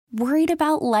Worried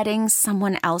about letting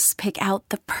someone else pick out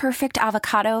the perfect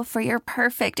avocado for your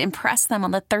perfect impress them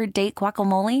on the third date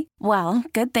guacamole? Well,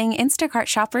 good thing Instacart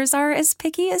shoppers are as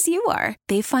picky as you are.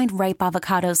 They find ripe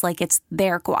avocados like it's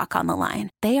their guac on the line.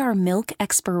 They are milk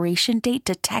expiration date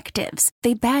detectives.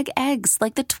 They bag eggs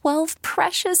like the 12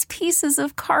 precious pieces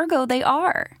of cargo they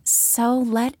are. So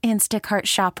let Instacart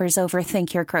shoppers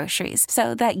overthink your groceries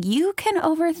so that you can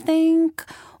overthink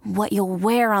what you'll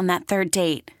wear on that third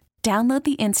date. Download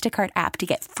the Instacart app to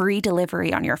get free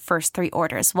delivery on your first 3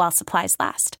 orders while supplies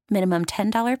last. Minimum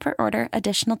 $10 per order.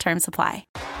 Additional terms apply.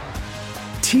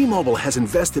 T-Mobile has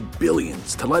invested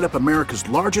billions to light up America's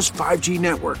largest 5G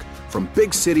network, from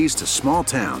big cities to small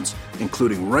towns,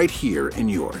 including right here in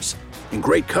yours. And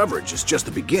great coverage is just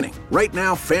the beginning. Right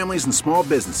now, families and small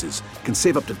businesses can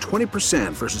save up to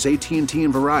 20% versus AT&T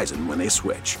and Verizon when they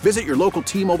switch. Visit your local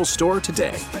T-Mobile store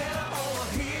today.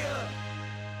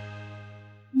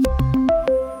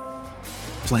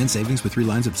 Plan savings with 3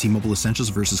 lines of T-Mobile Essentials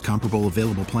versus comparable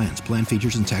available plans. Plan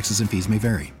features and taxes and fees may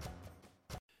vary.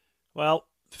 Well,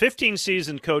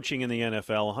 15-season coaching in the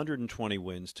NFL, 120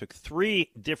 wins, took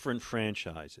 3 different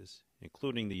franchises,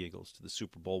 including the Eagles, to the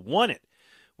Super Bowl. Won it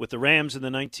with the Rams in the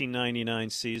 1999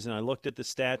 season. I looked at the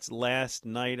stats last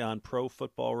night on Pro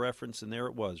Football Reference, and there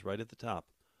it was, right at the top.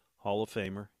 Hall of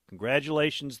Famer.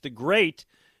 Congratulations, the great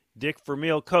Dick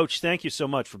Vermeil. Coach, thank you so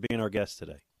much for being our guest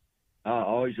today.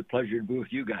 Always a pleasure to be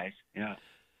with you guys. Yeah.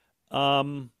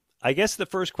 I guess the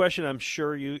first question, I'm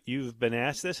sure you've been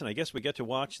asked this, and I guess we get to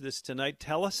watch this tonight.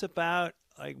 Tell us about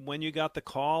when you got the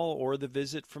call or the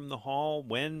visit from the Hall.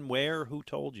 When, where, who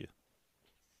told you?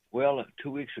 Well, 2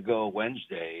 weeks ago,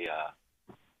 Wednesday,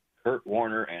 Kurt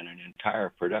Warner and an entire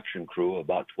production crew,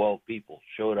 about 12 people,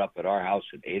 showed up at our house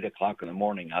at 8 o'clock in the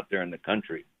morning out there in the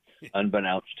country,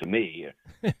 unbeknownst to me.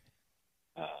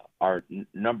 Our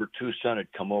number 2 son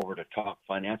had come over to talk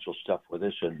financial stuff with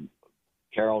us, and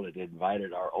Carol had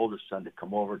invited our oldest son to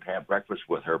come over to have breakfast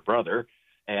with her brother,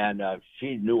 and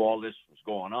she knew all this was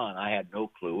going on. I had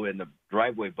no clue, and the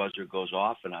driveway buzzer goes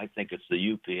off, and I think it's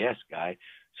the UPS guy.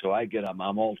 So I get up,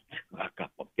 I'm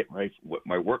getting ready with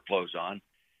my work clothes on,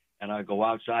 and I go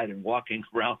outside, and walking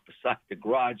around beside the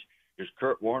garage, there's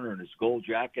Kurt Warner in his gold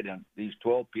jacket and these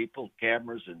 12 people,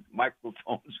 cameras and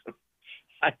microphones.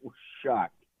 I was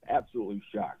shocked. Absolutely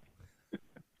shocked.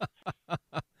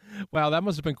 Wow, that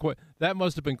must have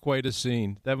been quite a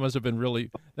scene. That must have been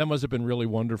really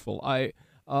wonderful.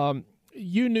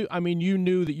 You knew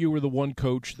that you were the one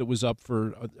coach that was up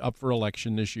for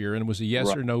election this year, and it was a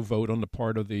yes or no vote on the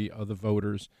part of the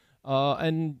voters.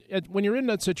 When you're in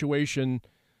that situation,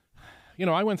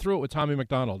 I went through it with Tommy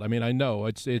McDonald. I mean, I know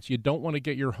it's you don't want to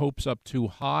get your hopes up too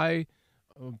high,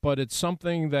 but it's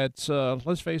something that's,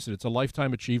 let's face it, it's a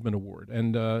Lifetime Achievement Award,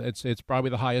 and it's probably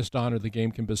the highest honor the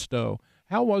game can bestow.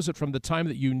 How was it from the time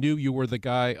that you knew you were the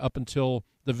guy up until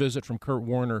the visit from Kurt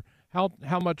Warner? How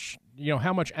much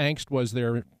angst was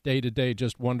there day to day,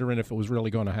 just wondering if it was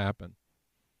really going to happen?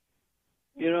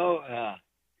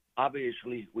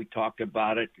 Obviously we talked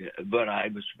about it, but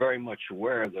I was very much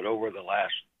aware that over the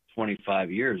last 25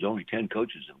 years, only 10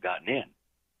 coaches have gotten in.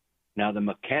 Now the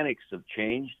mechanics have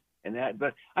changed.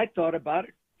 But I thought about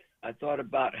it. I thought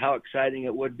about how exciting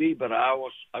it would be, but I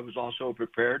was also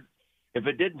prepared if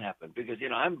it didn't happen, because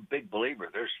I'm a big believer.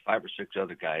 There's 5 or 6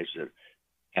 other guys that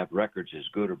have records as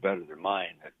good or better than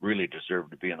mine that really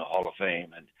deserve to be in the Hall of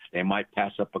Fame, and they might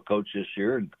pass up a coach this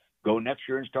year and go next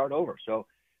year and start over. So,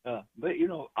 but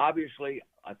obviously,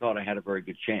 I thought I had a very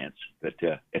good chance. But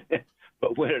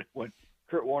but when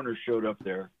Kurt Warner showed up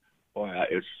there, boy,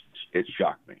 it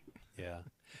shocked me. Yeah.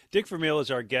 Dick Vermeil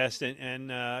is our guest,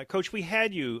 and Coach, we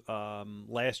had you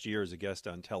last year as a guest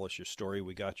on Tell Us Your Story.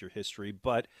 We got your history,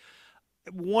 but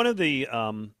one of the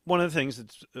things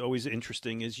that's always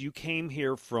interesting is you came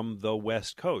here from the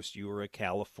West Coast. You were a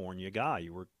California guy.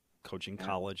 You were coaching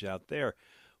college out there.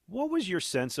 What was your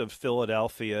sense of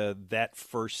Philadelphia that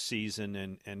first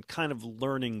season and kind of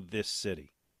learning this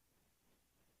city?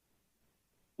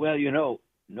 Well,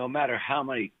 no matter how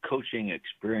many coaching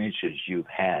experiences you've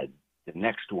had, the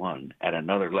next one at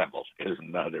another level is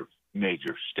another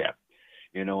major step.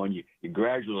 And you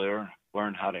gradually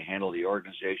learn how to handle the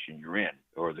organization you're in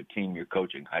or the team you're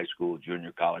coaching, high school,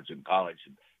 junior college, and college.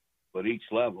 But each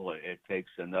level, it takes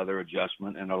another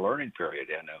adjustment and a learning period.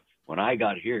 And when I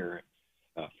got here,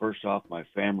 first off, my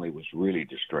family was really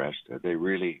distressed. They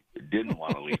really didn't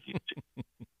want to leave you.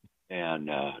 And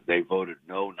they voted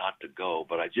no, not to go.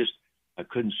 But I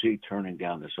couldn't see turning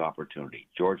down this opportunity.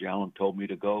 George Allen told me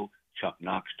to go. Chuck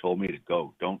Knox told me to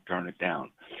go. Don't turn it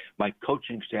down. My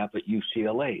coaching staff at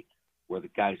UCLA were the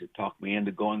guys that talked me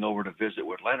into going over to visit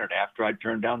with Leonard after I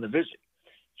turned down the visit.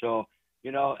 So,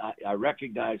 I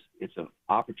recognize it's an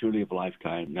opportunity of a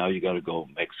lifetime. Now you got to go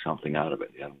make something out of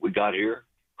it. And we got here,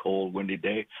 cold, windy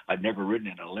day. I'd never ridden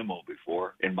in a limo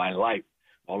before in my life.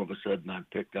 All of a sudden, I'm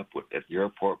picked up at the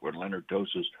airport with Leonard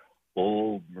Tosa's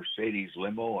old Mercedes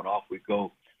limo, and off we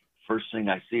go. First thing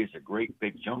I see is a great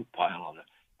big junk pile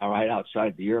right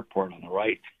outside the airport on the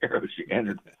right there as you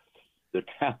entered the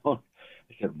town.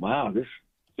 I said, wow, this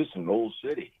is an old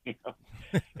city.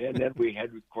 And then we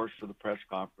had, of course, for the press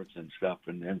conference and stuff.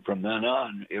 And then from then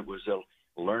on, it was a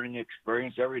learning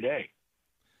experience every day.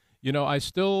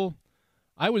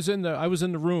 I was in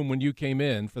the room when you came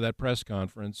in for that press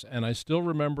conference, and I still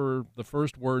remember the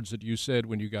first words that you said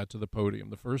when you got to the podium.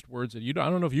 The first words that I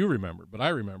don't know if you remember, but I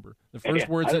remember the first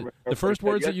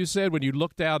words that you said when you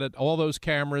looked out at all those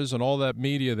cameras and all that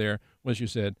media there was you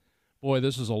said, "Boy,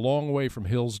 this is a long way from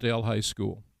Hillsdale High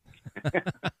School."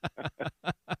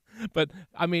 But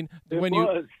I mean, when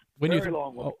you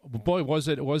boy, was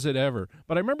it ever?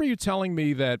 But I remember you telling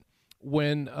me that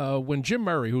when Jim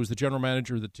Murray, who was the general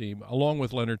manager of the team, along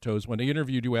with Leonard Toews, when they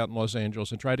interviewed you out in Los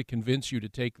Angeles and tried to convince you to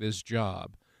take this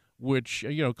job, which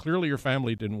clearly your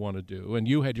family didn't want to do, and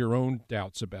you had your own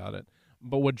doubts about it.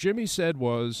 But what Jimmy said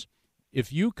was,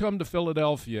 if you come to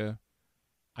Philadelphia,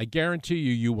 I guarantee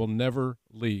you will never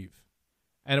leave.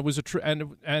 And it was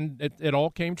it all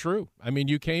came true. I mean,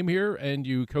 you came here and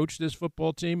you coached this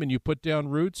football team and you put down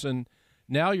roots, and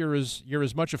now you're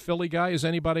as much a Philly guy as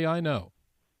anybody I know.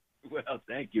 Well,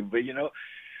 thank you. But,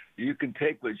 you can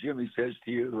take what Jimmy says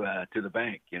to you to the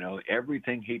bank.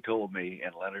 Everything he told me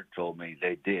and Leonard told me,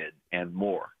 they did, and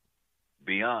more,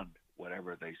 beyond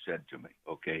whatever they said to me,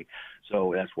 okay?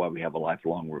 So that's why we have a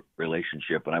lifelong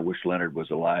relationship, and I wish Leonard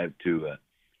was alive to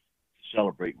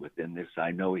celebrate within this. I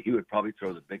know he would probably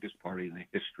throw the biggest party in the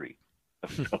history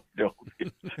of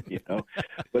Philadelphia,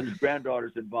 But his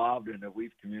granddaughter's involved, and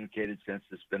we've communicated since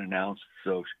it's been announced.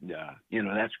 So,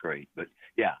 that's great. But,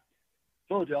 yeah,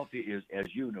 Philadelphia is, as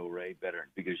you know, Ray, better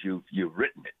because you've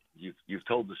written it. You've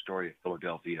told the story of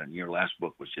Philadelphia, and your last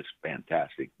book was just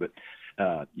fantastic. But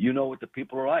you know what the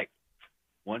people are like.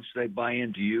 Once they buy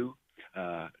into you,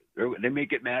 they may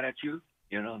get mad at you,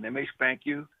 and they may spank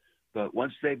you. But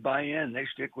once they buy in, they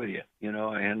stick with you,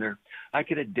 and I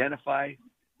could identify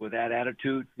with that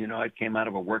attitude. I came out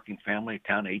of a working family, a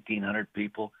town of 1,800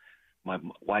 people. My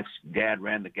wife's dad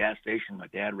ran the gas station. My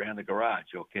dad ran the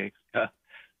garage, okay?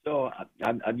 So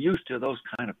I'm used to those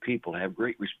kind of people. I have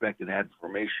great respect and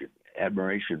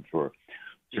admiration for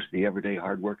just the everyday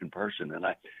hardworking person. And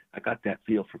I got that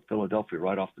feel for Philadelphia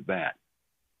right off the bat.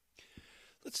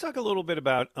 Let's talk a little bit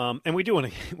about, and we do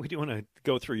want to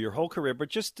go through your whole career, but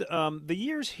just the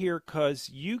years here, because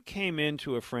you came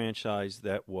into a franchise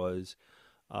that was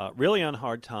really on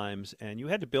hard times, and you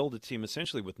had to build a team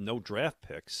essentially with no draft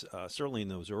picks, certainly in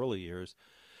those early years.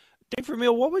 Dave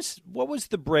Vermeil, what was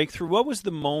the breakthrough? What was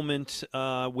the moment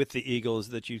with the Eagles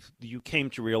that you came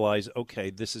to realize,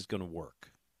 okay, this is going to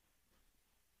work?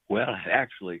 Well,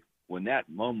 actually, when that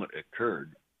moment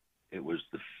occurred, it was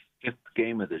the fifth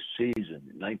game of the season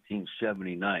in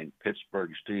 1979.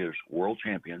 Pittsburgh Steelers, world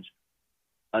champions,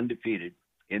 undefeated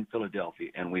in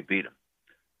Philadelphia, and we beat them.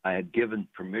 I had given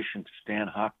permission to Stan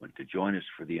Hockman to join us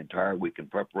for the entire week in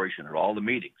preparation at all the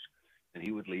meetings, and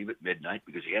he would leave at midnight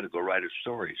because he had to go write his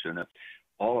stories. And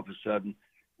all of a sudden,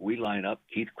 we line up.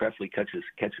 Keith Kreftley catches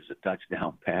a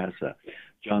touchdown pass.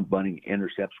 John Bunting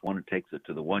intercepts one and takes it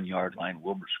to the 1-yard line.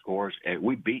 Wilbur scores. And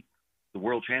we beat the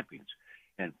world champions.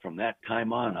 And from that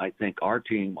time on, I think our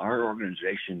team, our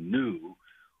organization knew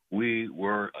we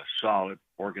were a solid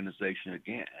organization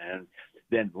again. And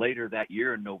then later that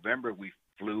year in November, we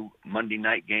flew Monday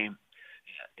night game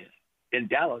in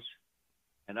Dallas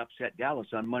and upset Dallas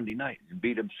on Monday night and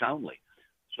beat them soundly.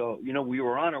 So, we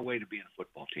were on our way to being a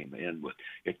football team. And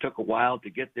it took a while to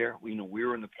get there. We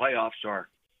were in the playoffs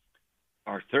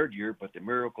our third year, but the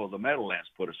miracle of the Meadowlands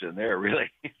put us in there, really.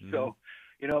 Mm-hmm. So,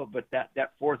 but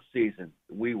that fourth season,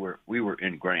 we were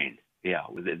ingrained. Yeah,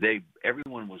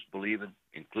 everyone was believing,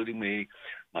 including me,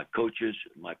 my coaches,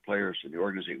 my players, and the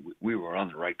organization. We were on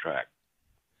the right track.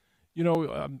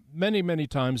 Many, many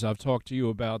times I've talked to you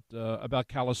about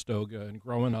Calistoga and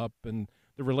growing up and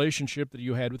the relationship that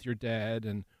you had with your dad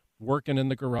and working in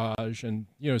the garage and,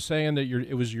 saying that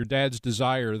it was your dad's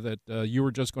desire that you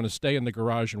were just going to stay in the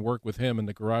garage and work with him, and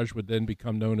the garage would then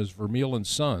become known as Vermeil and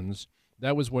Sons.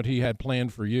 That was what he had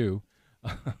planned for you.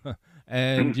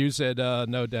 And you said,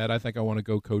 no, Dad, I think I want to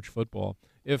go coach football.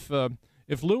 If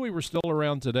Louis were still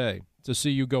around today to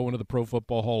see you go into the Pro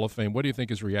Football Hall of Fame, what do you think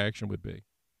his reaction would be?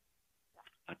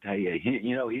 I'll tell you,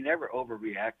 he never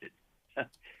overreacted.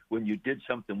 When you did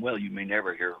something well, you may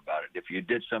never hear about it. If you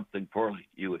did something poorly,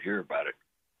 you would hear about it.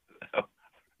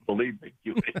 believe me,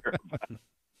 you would hear about it.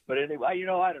 But anyway,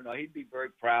 I don't know. He'd be very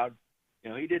proud.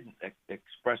 He didn't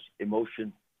express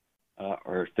emotion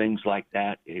or things like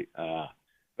that.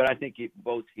 But I think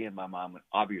both he and my mom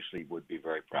obviously would be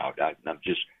very proud. I'm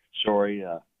just sorry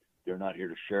they're not here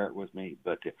to share it with me.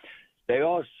 But they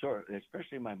always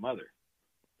especially my mother,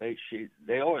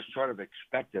 they always sort of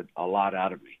expected a lot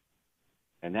out of me.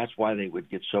 And that's why they would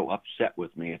get so upset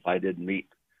with me if I didn't meet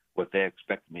what they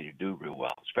expected me to do real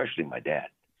well, especially my dad,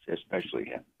 especially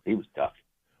him. He was tough.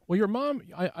 Well, your mom,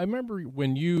 I remember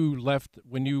when you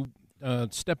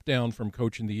stepped down from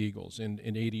coaching the Eagles in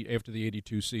 80 after the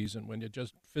 82 season, when it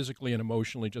just physically and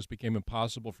emotionally just became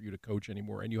impossible for you to coach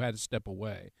anymore, and you had to step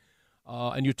away.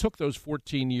 And you took those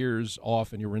 14 years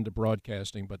off, and you were into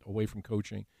broadcasting, but away from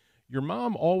coaching. Your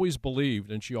mom always believed,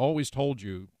 and she always told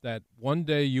you, that one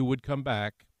day you would come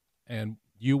back and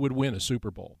you would win a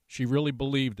Super Bowl. She really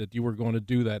believed that you were going to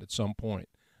do that at some point.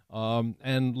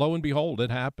 And lo and behold,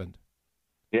 it happened.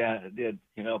 Yeah, it did.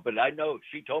 But I know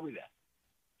she told me that.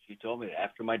 She told me that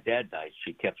after my dad died,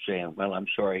 she kept saying, well, I'm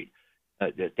sorry,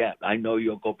 Dad, I know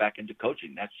you'll go back into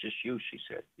coaching. That's just you, she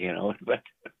said, But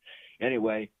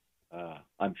anyway,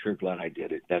 I'm sure glad I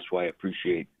did it. That's why I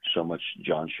appreciate so much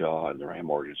John Shaw and the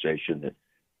Ram organization that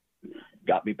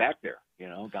got me back there,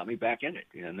 got me back in it.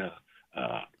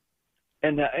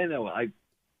 And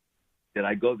did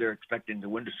I go there expecting to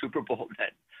win the Super Bowl?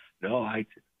 No, I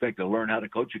expect to learn how to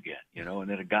coach again, and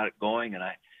then I got it going, and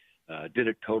I did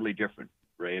it totally different,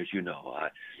 Ray, as you know.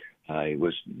 I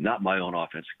was not my own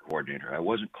offensive coordinator. I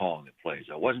wasn't calling the plays.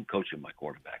 I wasn't coaching my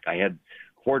quarterback. I had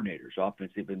coordinators,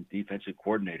 offensive and defensive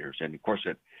coordinators. And, of course,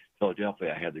 at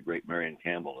Philadelphia, I had the great Marion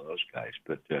Campbell and those guys.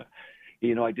 But,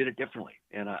 I did it differently.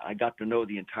 And I got to know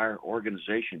the entire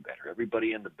organization better.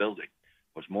 Everybody in the building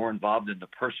was more involved in the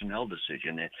personnel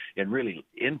decision and really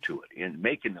into it, in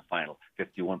making the final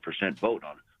 51% vote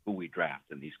on who we draft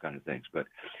and these kind of things. But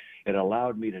it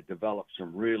allowed me to develop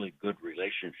some really good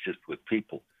relationships with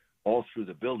people all through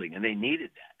the building, and they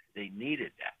needed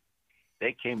that.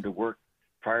 They came to work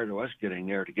prior to us getting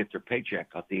there to get their paycheck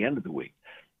at the end of the week,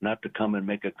 not to come and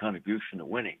make a contribution to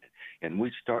winning. And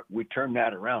we turned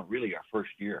that around really our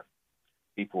first year.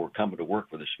 People were coming to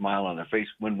work with a smile on their face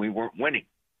when we weren't winning,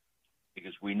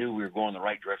 because we knew we were going the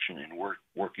right direction and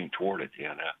working toward it.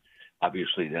 And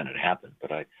obviously then it happened.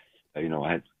 But I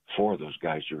had 4 of those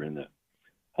guys who are in the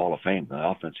Hall of Fame, the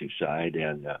offensive side,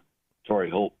 and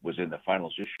Torrey Holt was in the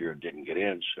finals this year and didn't get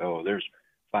in. So there's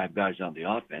 5 guys on the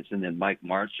offense, and then Mike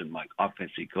Martz and my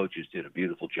offensive coaches did a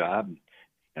beautiful job,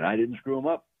 and I didn't screw them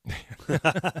up.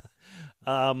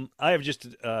 I have just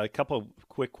a couple of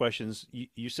quick questions.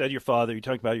 You said you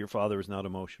talked about your father was not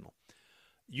emotional.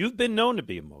 You've been known to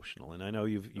be emotional, and I know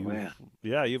you've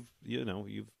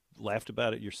laughed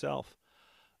about it yourself.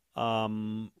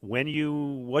 What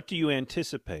do you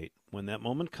anticipate when that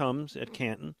moment comes at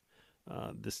Canton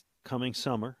this coming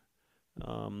summer?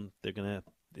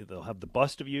 They'll have the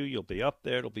bust of you. You'll be up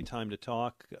there. It'll be time to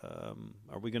talk.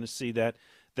 Are we going to see that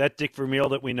Dick Vermeil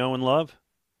that we know and love?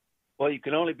 Well, you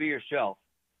can only be yourself,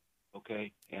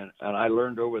 okay? And I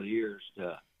learned over the years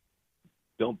to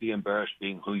don't be embarrassed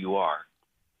being who you are.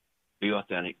 Be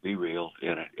authentic, be real.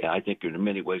 And I think in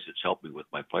many ways it's helped me with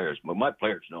my players. But my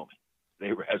players know me.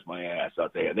 They razz my ass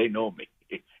out there. They know me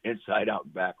inside out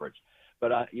and backwards.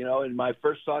 But, in my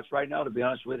first thoughts right now, to be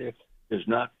honest with you, is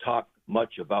not talk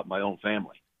much about my own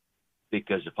family.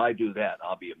 Because if I do that,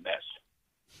 I'll be a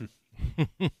mess.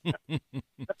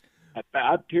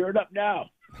 I'm tearing up now.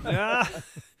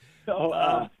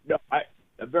 So,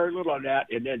 very little on that,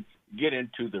 and then get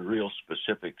into the real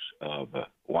specifics of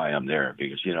why I'm there.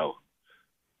 Because,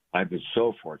 I've been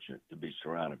so fortunate to be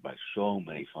surrounded by so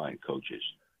many fine coaches.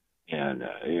 And,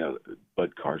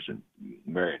 Bud Carson,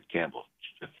 Marion Campbell,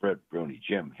 Fred Bruni,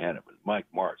 Jim Hanneman, Mike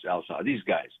Martz, Al Saw, these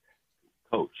guys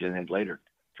coach. And then later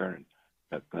turning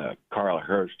Carl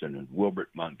Hurston and Wilbert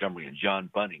Montgomery and John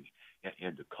Bunning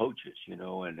into coaches,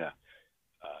 and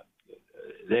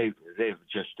they've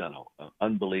just done an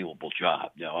unbelievable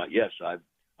job. Now, yes,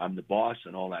 I'm the boss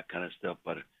and all that kind of stuff,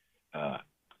 but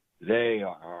they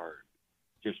are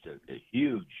just a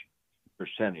huge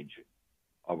percentage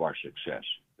of our success.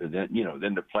 And then,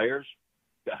 then the players,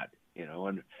 God,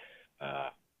 and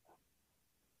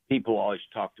people always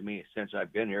talk to me since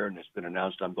I've been here and it's been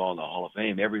announced I'm going to the Hall of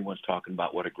Fame. Everyone's talking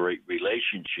about what a great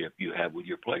relationship you have with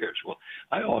your players. Well,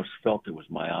 I always felt it was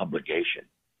my obligation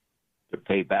to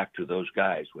pay back to those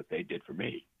guys what they did for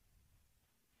me.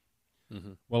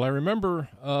 Mm-hmm. Well, I remember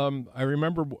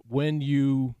when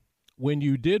you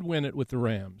did win it with the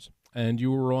Rams and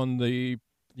you were on the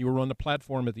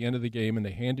platform at the end of the game and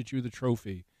they handed you the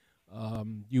trophy.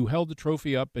 You held the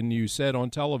trophy up and you said on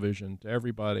television to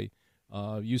everybody,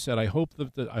 you said, I hope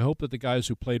that the guys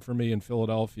who played for me in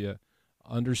Philadelphia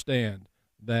understand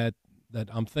that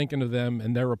I'm thinking of them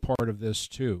and they're a part of this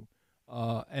too.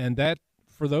 And that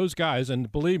for those guys,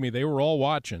 and believe me, they were all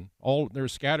watching. They're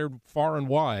scattered far and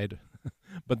wide,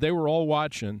 but they were all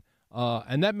watching,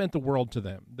 and that meant the world to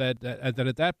them. That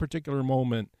at that particular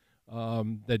moment,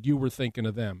 that you were thinking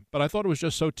of them. But I thought it was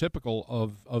just so typical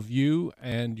of you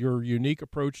and your unique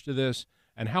approach to this,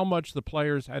 and how much the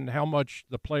players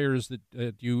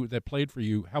that played for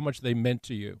you, how much they meant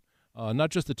to you. Not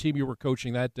just the team you were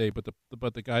coaching that day, but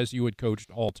the guys you had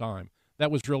coached all time. That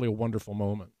was really a wonderful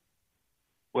moment.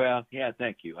 Well, yeah,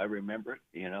 thank you. I remember it,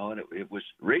 and it was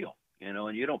real,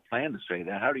 and you don't plan to say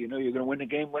that. How do you know you're going to win the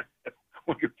game when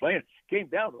you're playing? It came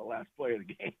down to the last play of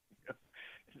the game.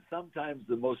 Sometimes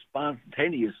the most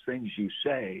spontaneous things you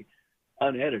say,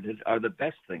 unedited, are the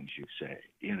best things you say,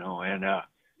 and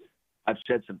I've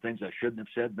said some things I shouldn't have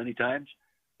said many times,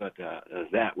 but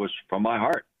that was from my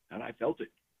heart, and I felt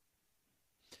it.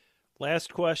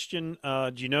 Last question.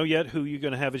 Do you know yet who you're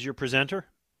going to have as your presenter?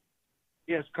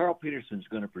 Yes, Carl Peterson's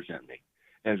going to present me.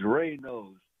 As Ray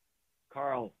knows,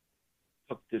 Carl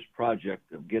took this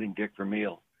project of getting Dick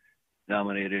Vermeil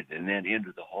nominated and then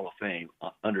into the Hall of Fame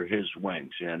under his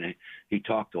wings. And he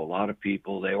talked to a lot of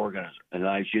people. They organized.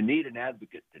 You need an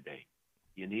advocate today.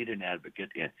 You need an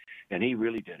advocate. And he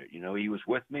really did it. He was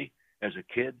with me as a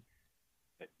kid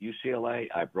at UCLA.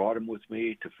 I brought him with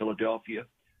me to Philadelphia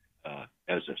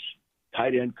as a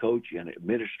tight end coach and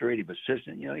administrative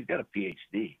assistant. He's got a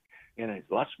PhD. And he's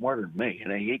a lot smarter than me.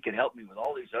 And he could help me with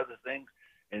all these other things.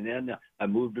 And then I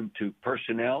moved him to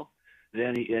personnel.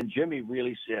 Then Jimmy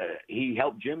really said he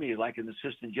helped Jimmy like an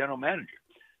assistant general manager,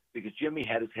 because Jimmy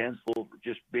had his hands full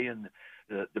just being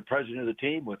the president of the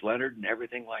team with Leonard and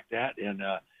everything like that.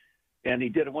 And he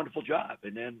did a wonderful job.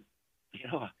 And then,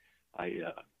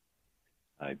 I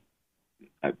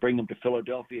bring him to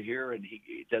Philadelphia here, and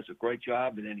he does a great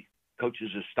job. And then he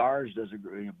coaches the Stars,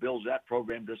 builds that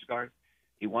program, does guard.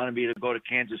 He wanted me to go to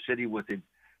Kansas City with him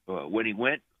when he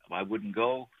went. I wouldn't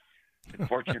go.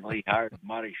 Unfortunately, he hired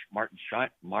Martin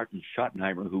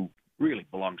Schottenheimer, who really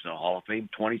belongs in the Hall of Fame,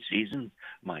 20 seasons.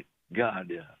 My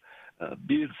God,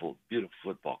 beautiful, beautiful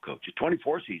football coach.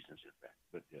 24 seasons, in fact.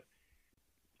 But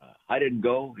I didn't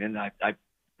go, and I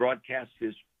broadcast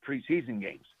his preseason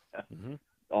games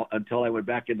until I went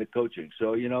back into coaching.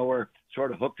 So, we're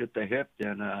sort of hooked at the hip,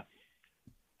 and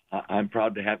I'm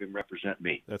proud to have him represent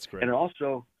me. That's great. And it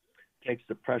also takes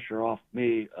the pressure off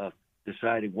me of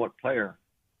deciding what player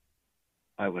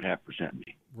I would have present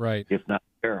me. Right. If not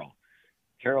Carol.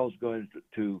 Carol's going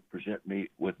to present me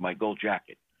with my gold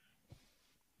jacket.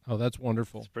 Oh, that's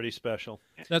wonderful. It's pretty special.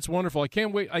 That's wonderful. I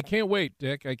can't wait,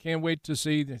 Dick. I can't wait to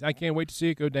see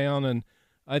it go down. And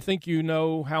I think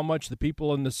how much the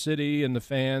people in the city and the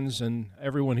fans and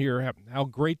everyone here, how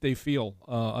great they feel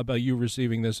about you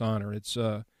receiving this honor. It's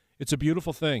a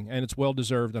beautiful thing, and it's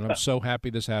well-deserved, and I'm so happy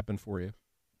this happened for you.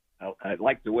 I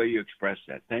like the way you expressed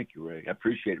that. Thank you, Ray. I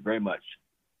appreciate it very much.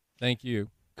 Thank you.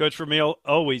 Coach Vermeil,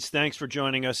 always thanks for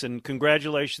joining us, and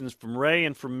congratulations from Ray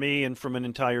and from me and from an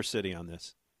entire city on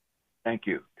this. Thank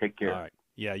you. Take care. All right.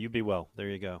 Yeah, you be well. There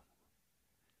you go.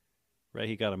 Ray,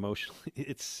 he got emotional.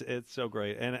 It's so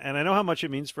great. And I know how much it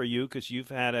means for you, because you've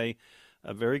had a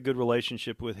very good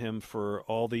relationship with him for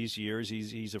all these years.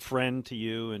 He's a friend to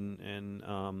you,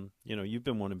 and you've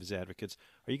been one of his advocates.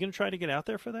 Are you going to try to get out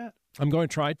there for that? I'm going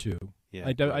to try to. Yeah,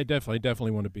 I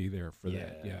definitely want to be there for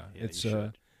that. Yeah, it's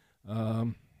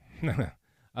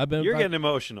I've been. You're getting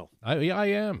emotional. I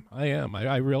am.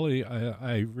 I really.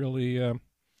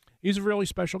 He's a really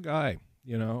special guy.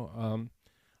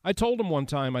 I told him one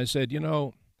time. I said,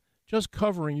 just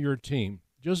covering your team,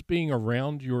 just being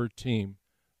around your team.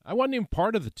 I wasn't even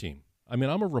part of the team. I mean,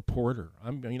 I'm a reporter.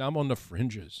 I'm on the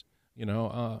fringes.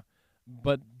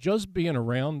 But just being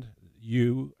around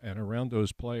you and around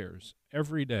those players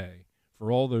every day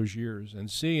for all those years,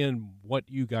 and seeing what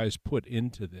you guys put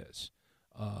into this,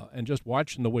 and just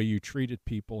watching the way you treated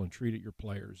people and treated your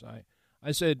players,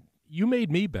 I said, you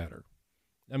made me better.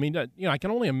 I mean, I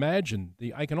can only imagine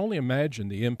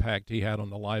the impact he had on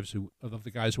the lives of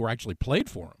the guys who actually played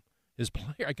for him. His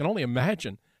player, I can only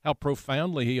imagine how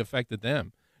profoundly he affected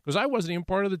them, because I wasn't even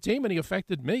part of the team, and he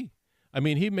affected me. I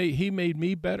mean, he made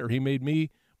me better. He made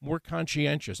me more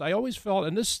conscientious. I always felt,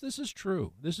 and this is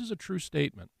true. This is a true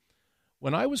statement.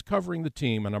 When I was covering the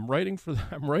team, and I'm writing for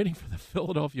the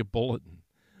Philadelphia Bulletin.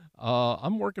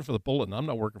 I'm working for the Bulletin. I'm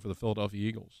not working for the Philadelphia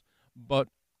Eagles. But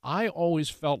I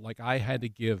always felt like I had to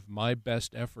give my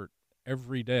best effort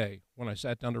every day when I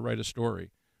sat down to write a story,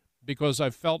 because I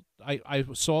felt I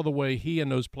saw the way he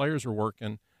and those players were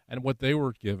working and what they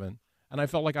were given, and I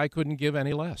felt like I couldn't give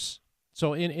any less.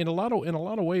 So in a lot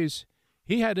of ways,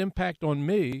 he had impact on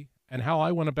me and how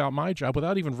I went about my job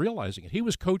without even realizing it. He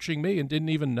was coaching me and didn't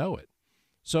even know it.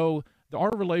 So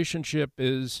our relationship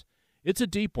it's a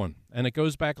deep one, and it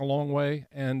goes back a long way.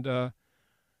 And I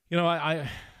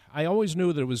always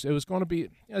knew that it was going to be,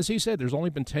 as he said, there's only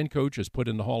been 10 coaches put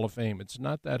in the Hall of Fame. It's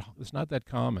not that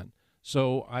common.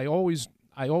 So I always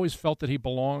felt that he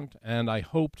belonged, and I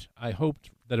hoped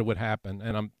that it would happen.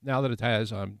 And now that it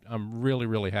has, I'm really,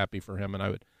 really happy for him.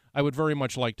 And I would very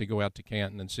much like to go out to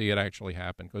Canton and see it actually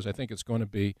happen, because I think it's going to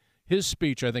be his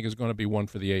speech. I think is going to be one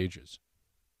for the ages.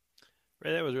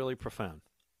 Ray, that was really profound.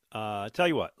 Tell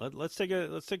you what, let's take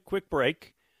a quick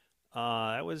break.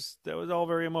 That was all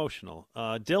very emotional.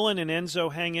 Dylan and Enzo,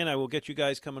 hang in. I will get you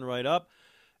guys coming right up.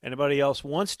 Anybody else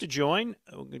wants to join,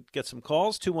 we'll get some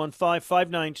calls,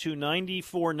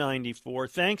 215-592-9494.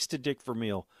 Thanks to Dick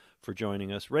Vermeil for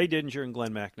joining us. Ray Didinger and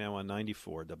Glenn Macnow on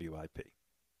 94 WIP.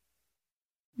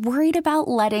 Worried about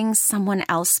letting someone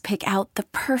else pick out the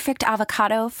perfect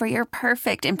avocado for your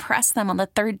perfect impress them on the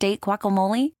third date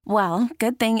guacamole? Well,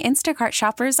 good thing Instacart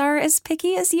shoppers are as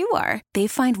picky as you are. They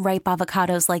find ripe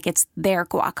avocados like it's their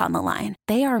guac on the line.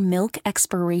 They are milk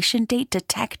expiration date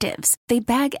detectives. They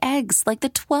bag eggs like the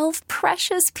 12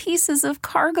 precious pieces of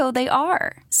cargo they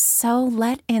are. So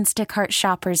let Instacart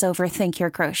shoppers overthink your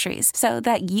groceries so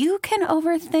that you can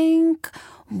overthink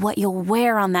what you'll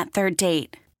wear on that third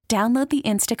date. Download the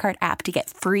Instacart app to get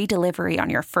free delivery on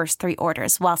your first 3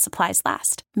 orders while supplies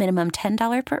last. Minimum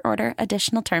 $10 per order.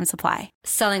 Additional terms apply.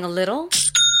 Selling a little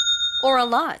or a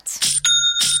lot?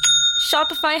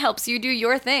 Shopify helps you do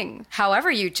your thing,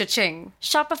 however you cha-ching.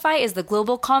 Shopify is the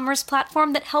global commerce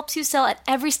platform that helps you sell at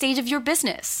every stage of your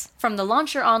business. From the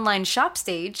launch your online shop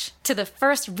stage, to the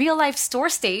first real-life store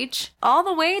stage, all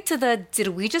the way to the did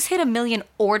we just hit 1 million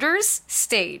orders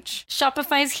stage.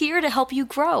 Shopify's here to help you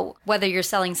grow. Whether you're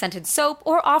selling scented soap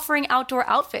or offering outdoor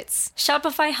outfits,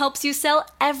 Shopify helps you sell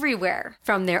everywhere.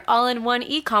 From their all-in-one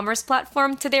e-commerce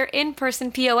platform to their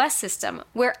in-person POS system,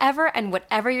 wherever and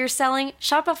whatever you're selling,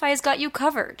 Shopify's got you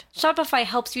covered. Shopify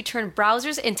helps you turn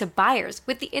browsers into buyers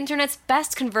with the internet's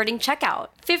best converting checkout.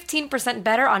 15%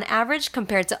 better on average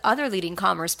compared to other leading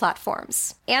commerce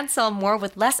platforms. And sell more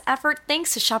with less effort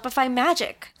thanks to Shopify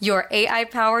Magic, your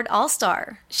AI-powered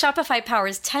all-star. Shopify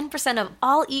powers 10% of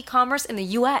all e-commerce in the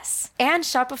U.S. And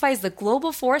Shopify is the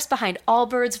global force behind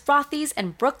Allbirds, Rothy's,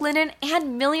 and Brooklinen,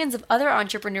 and millions of other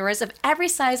entrepreneurs of every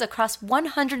size across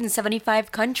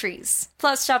 175 countries.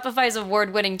 Plus, Shopify's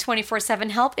award-winning 24/7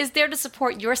 help is there to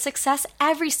support your success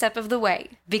every step of the way.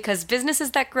 Because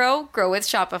businesses that grow with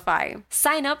Shopify.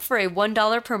 Sign up for a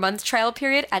 $1 per month trial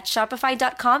period at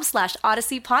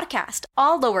shopify.com/Odyssey Podcast,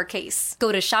 all lowercase.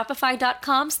 Go to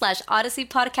shopify.com/Odyssey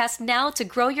Podcast now to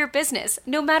grow your business,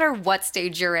 no matter what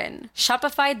stage you're in.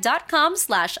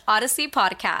 Shopify.com/Odyssey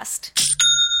Podcast.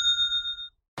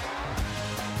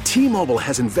 T-Mobile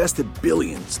has invested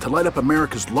billions to light up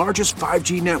America's largest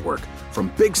 5G network, from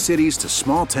big cities to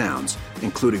small towns,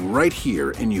 including right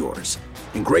here in yours.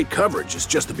 And great coverage is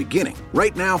just the beginning.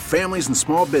 Right now, families and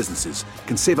small businesses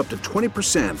can save up to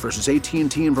 20% versus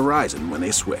AT&T and Verizon when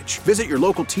they switch. Visit your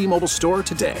local T-Mobile store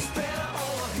today.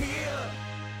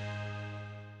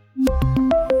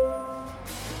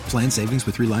 Plan savings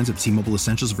with 3 lines of T-Mobile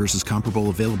Essentials versus comparable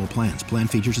available plans. Plan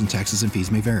features and taxes and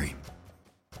fees may vary.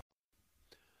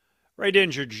 Ray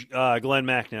Didinger, Glenn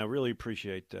Macnow, really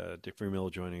appreciate Dick Vermeil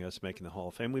joining us, making the Hall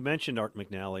of Fame. We mentioned Art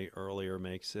McNally earlier,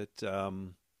 makes it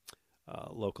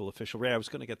local official. Ray, I was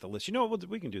going to get the list. You know what?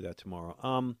 We can do that tomorrow.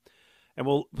 And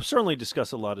we'll certainly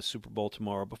discuss a lot of Super Bowl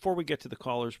tomorrow. Before we get to the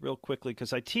callers, real quickly,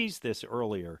 because I teased this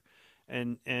earlier,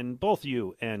 and both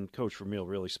you and Coach Vermeil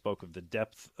really spoke of the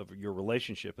depth of your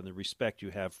relationship and the respect you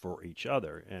have for each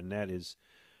other, and that is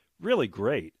really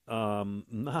great.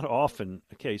 Not often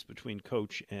a case between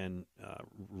coach and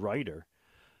writer,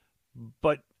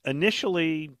 but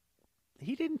initially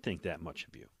he didn't think that much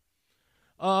of you.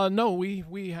 No,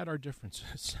 we had our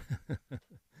differences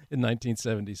in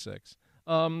 1976.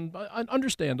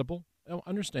 Understandable.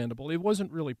 It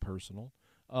wasn't really personal.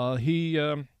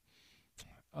 They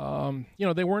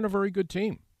weren't a very good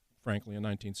team, frankly, in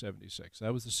 1976.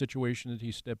 That was the situation that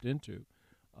he stepped into.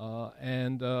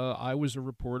 And I was a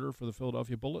reporter for the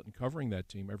Philadelphia Bulletin covering that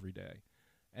team every day.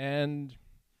 And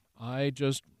I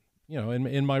just,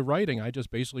 in my writing, I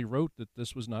just basically wrote that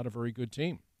this was not a very good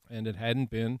team. And it hadn't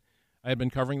been. I had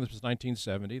been covering this since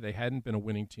 1970. They hadn't been a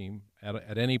winning team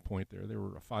at any point there. They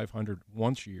were a 500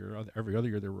 once a year. Every other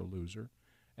year they were a loser.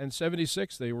 And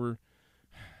 76, they were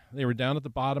they were down at the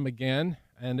bottom again,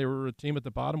 and they were a team at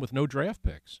the bottom with no draft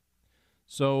picks.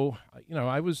 So,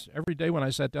 I was every day when I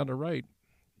sat down to write,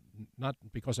 not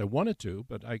because I wanted to,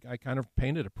 but I kind of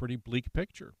painted a pretty bleak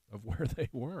picture of where they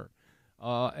were.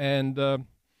 And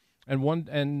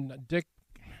Dick,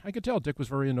 I could tell Dick was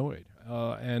very annoyed.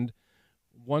 And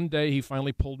one day he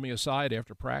finally pulled me aside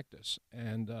after practice,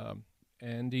 and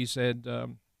he said,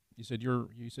 "You're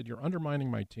undermining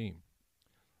my team."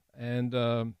 And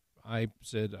I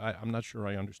said, I'm not sure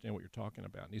I understand what you're talking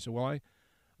about. And he said, well,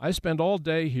 I spend all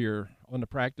day here on the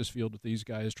practice field with these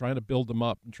guys trying to build them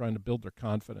up and trying to build their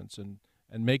confidence and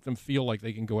make them feel like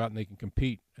they can go out and they can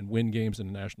compete and win games in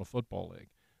the National Football League.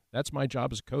 That's my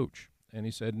job as a coach. And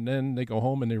he said, and then they go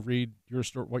home and they read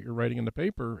what you're writing in the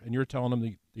paper, and you're telling them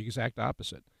the exact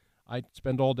opposite. I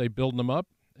spend all day building them up,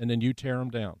 and then you tear them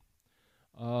down.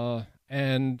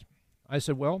 And I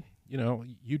said, well,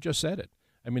 you just said it.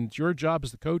 I mean, it's your job as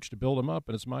the coach to build them up,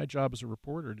 and it's my job as a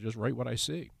reporter to just write what I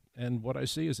see. And what I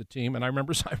see is a team, and I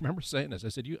remember saying this. I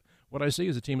said, what I see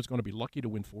is a team that's going to be lucky to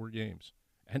win 4 games.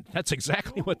 And that's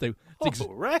exactly what they.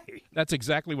 Ray! That's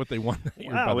exactly what they won that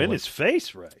year. Wow, in his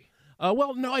face, Ray.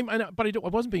 Well, no, but I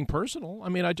wasn't being personal. I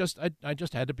mean, I just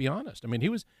had to be honest. I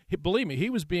mean, believe me, he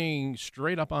was being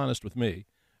straight up honest with me,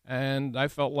 and I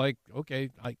felt like, okay,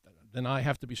 then I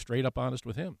have to be straight up honest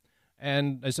with him.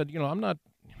 And I said, I'm not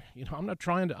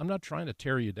trying to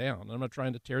tear you down. I'm not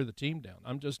trying to tear the team down.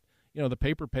 I'm just, the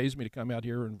paper pays me to come out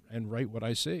here and write what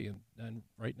I see. And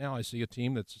right now I see a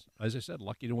team that's, as I said,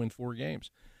 lucky to win 4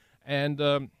 games. And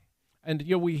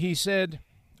he said,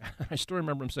 I still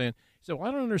remember him saying, he said, well,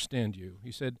 I don't understand you.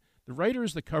 He said, the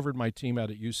writers that covered my team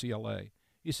out at UCLA,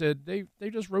 he said, they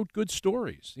just wrote good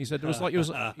stories. He said, it was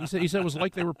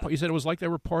like they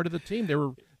were part of the team.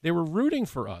 They were rooting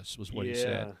for us, was what he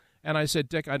said. And I said,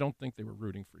 Dick, I don't think they were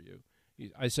rooting for you.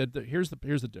 I said, here's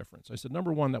the difference. I said,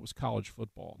 number one, that was college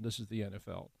football. This is the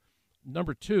NFL.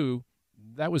 Number two,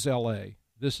 that was L.A.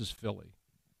 This is Philly.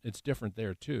 It's different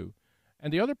there, too.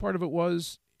 And the other part of it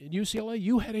was, in UCLA,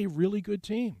 you had a really good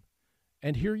team,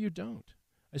 and here you don't.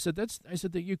 I said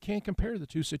that you can't compare the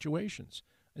two situations.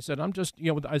 I said,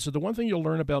 the one thing you'll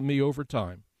learn about me over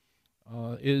time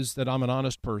is that I'm an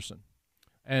honest person.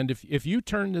 And if you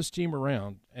turn this team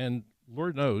around, and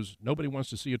Lord knows nobody wants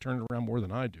to see you turn it around more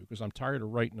than I do, because I'm tired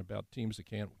of writing about teams that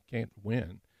can't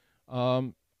win.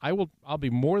 I'll be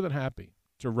more than happy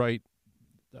to write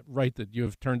that you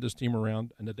have turned this team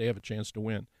around and that they have a chance to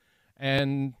win.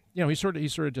 And he sort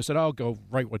of just said, "I'll go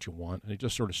write what you want," and he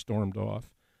just sort of stormed off.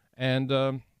 And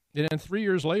then 3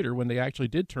 years later, when they actually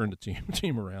did turn the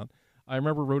team around, I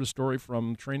remember wrote a story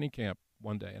from training camp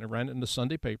one day, and I ran it in the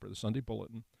Sunday paper, the Sunday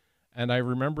Bulletin. And I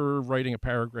remember writing a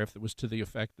paragraph that was to the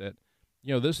effect that,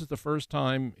 this is the first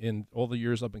time in all the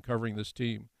years I've been covering this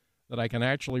team that I can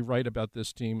actually write about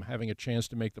this team having a chance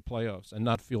to make the playoffs and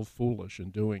not feel foolish in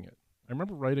doing it. I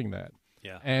remember writing that.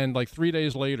 Yeah. And like 3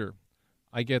 days later,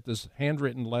 I get this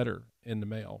handwritten letter in the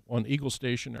mail on Eagle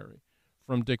stationery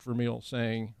from Dick Vermeil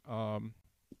saying,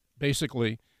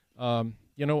 basically, I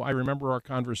remember our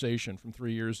conversation from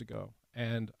 3 years ago,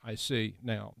 and I see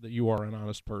now that you are an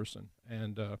honest person,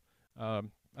 and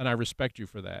I respect you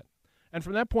for that. And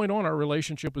from that point on, our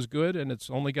relationship was good, and it's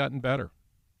only gotten better.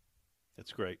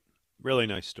 That's great. Really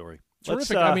nice story.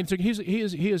 Terrific. I mean,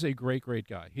 he is a great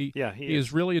guy. He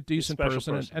is really a decent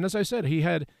person. And as I said, he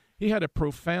had a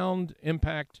profound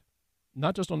impact,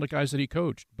 not just on the guys that he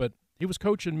coached, but he was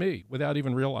coaching me without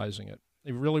even realizing it.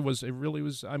 It really was.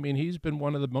 I mean, he's been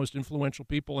one of the most influential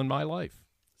people in my life.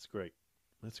 That's great.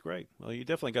 Well, you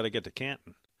definitely got to get to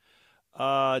Canton.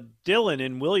 Dylan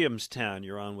in Williamstown,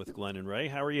 you're on with Glenn and Ray.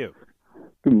 How are you?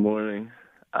 Good morning.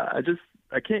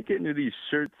 I can't get into these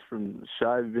shirts from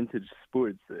Shy Vintage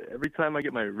Sports. Every time I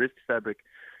get my wrist fabric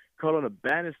caught on a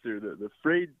banister, the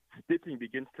frayed stitching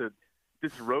begins to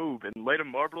disrobe and light a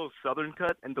marble southern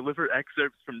cut and deliver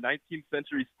excerpts from 19th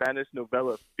century Spanish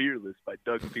novella Fearless by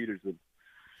Doug Peterson.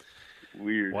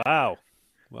 Weird. Wow.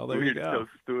 Well, there you go. Weird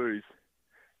stories.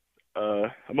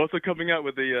 I'm also coming out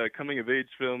with a coming-of-age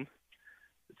film.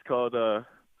 It's called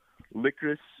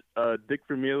Licorice. Dick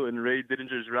Vermeil and Ray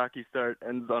Didinger's rocky start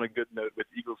ends on a good note with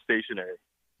Eagle Stationery.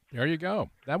 There you go.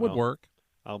 That would work.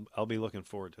 I'll be looking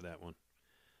forward to that one.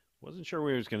 Wasn't sure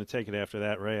we was going to take it after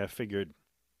that, Ray. I figured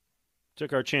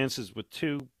took our chances with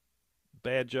 2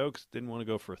 bad jokes. Didn't want to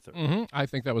go for a third. Mm-hmm. I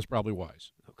think that was probably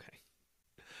wise. Okay.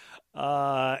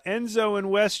 Enzo in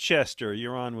Westchester,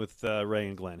 you're on with Ray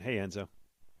and Glenn. Hey, Enzo.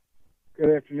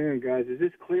 Good afternoon, guys. Is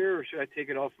this clear, or should I take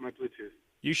it off my Bluetooth?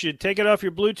 You should take it off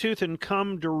your Bluetooth and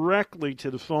come directly to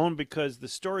the phone, because the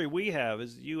story we have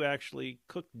is you actually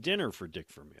cooked dinner for Dick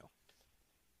Vermeil.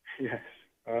 Yes.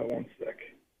 One sec.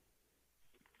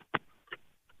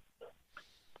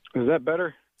 Is that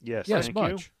better? Yes, Yes, thank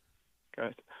much. you.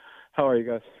 Guys, how are you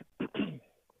guys?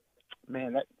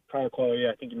 Man, that prior caller,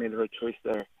 I think you made the right choice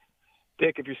there.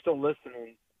 Dick, if you're still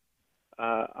listening,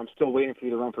 I'm still waiting for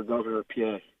you to run for governor of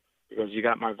PA because you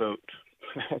got my vote.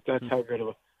 That's how good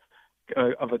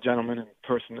of a gentleman and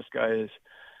person this guy is.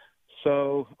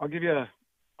 So I'll give you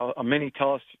a mini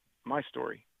tell us my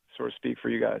story, so to speak, for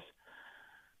you guys.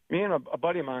 Me and a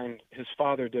buddy of mine, his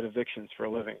father did evictions for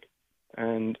a living.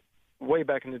 And way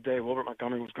back in the day, Wilbert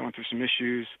Montgomery was going through some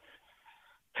issues.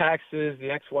 Taxes,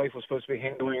 the ex-wife was supposed to be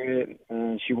handling it,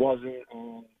 and she wasn't.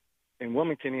 And in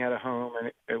Wilmington, he had a home,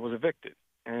 and it was evicted.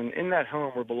 And in that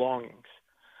home were belongings,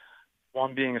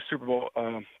 one being a Super Bowl,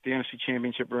 the NFC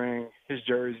Championship ring, his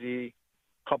jersey,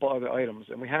 a couple other items.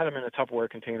 And we had them in a Tupperware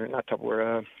container, not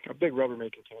Tupperware, a big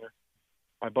Rubbermaid container.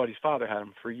 My buddy's father had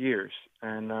them for years,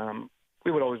 and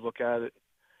we would always look at it.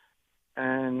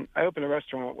 And I opened a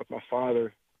restaurant with my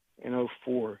father in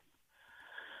 2004.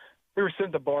 We were sitting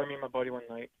at the bar, me and my buddy, one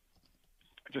night,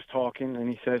 just talking, and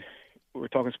he said, we were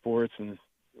talking sports, and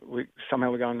we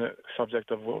got on the subject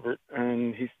of Wilbert,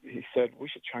 and he said, we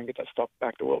should try and get that stuff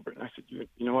back to Wilbert. And I said,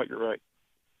 you know what, you're right.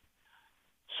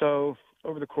 So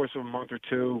over the course of a month or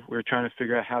two, we were trying to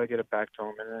figure out how to get it back to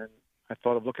him, and then I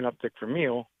thought of looking up Dick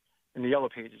Vermeil in the Yellow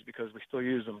Pages because we still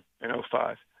use them in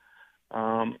 2005.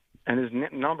 And his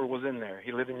number was in there.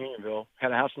 He lived in Unionville,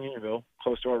 had a house in Unionville,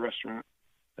 close to our restaurant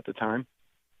at the time.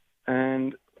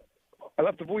 And I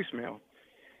left a voicemail.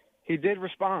 He did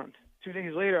respond. 2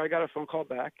 days later, I got a phone call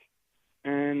back,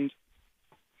 and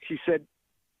he said,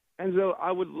 Enzo,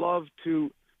 I would love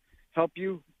to help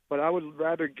you, but I would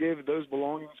rather give those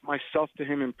belongings myself to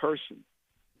him in person.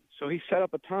 So he set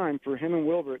up a time for him and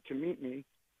Wilbert to meet me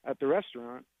at the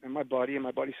restaurant, and my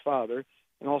buddy's father,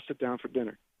 and all sit down for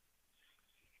dinner.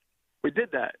 We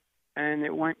did that, and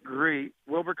it went great.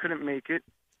 Wilbur couldn't make it,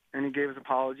 and he gave us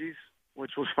apologies,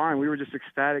 which was fine. We were just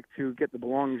ecstatic to get the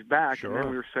belongings back, Sure. And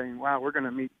then we were saying, wow, we're going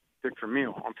to meet Dick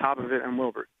Vermeil on top of it, and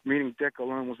Wilbur. Meeting Dick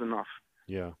alone was enough.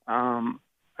 Yeah.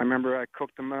 I remember I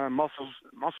cooked him mussels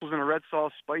in a red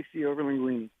sauce, spicy over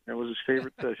linguine. That was his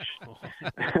favorite dish.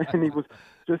 And he was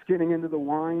just getting into the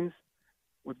wines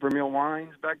with Vermeil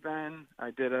Wines back then.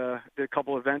 I did a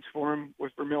couple events for him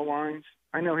with Vermeil Wines.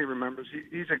 I know he remembers.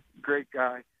 He's a great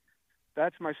guy.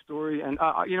 That's my story. And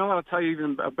you know what? I'll tell you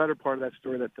even a better part of that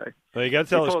story that day. Well, you got to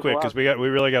tell us quick because we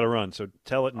really got to run. So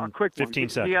tell it in quick 15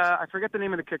 seconds. I forget the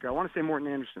name of the kicker. I want to say Morton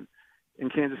Anderson in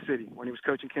Kansas City. When he was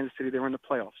coaching Kansas City, they were in the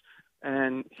playoffs.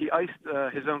 And he iced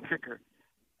his own kicker.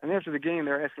 And after the game,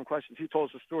 they were asking questions. He told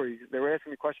us the story. They were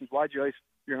asking me questions, why'd you ice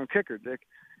your own kicker, Dick?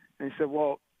 And he said,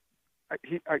 well,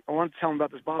 I wanted to tell him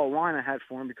about this bottle of wine I had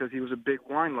for him because he was a big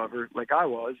wine lover like I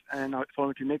was. And I told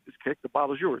him, if you make this kick, the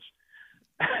bottle's yours.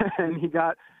 And he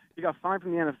got fined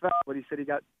from the NFL, but he said he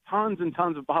got tons and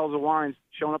tons of bottles of wine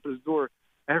showing up at his door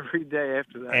every day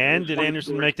after that. And did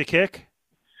Anderson make the kick?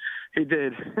 He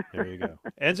did. There you go.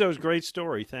 Enzo's great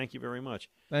story. Thank you very much.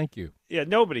 Thank you. Yeah,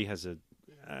 nobody has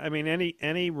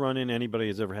any run-in anybody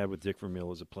has ever had with Dick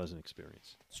Vermeil is a pleasant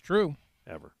experience. It's true.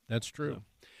 Ever. That's true. So,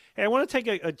 hey, I want to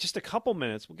take just a couple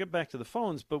minutes. We'll get back to the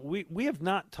phones, but we have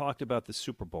not talked about the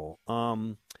Super Bowl.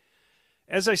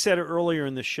 As I said earlier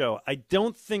in the show, I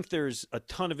don't think there's a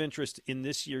ton of interest in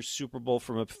this year's Super Bowl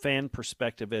from a fan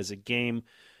perspective as a game,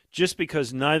 just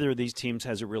because neither of these teams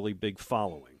has a really big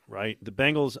following, right? The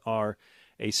Bengals are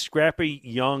a scrappy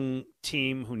young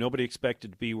team who nobody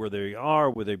expected to be where they are,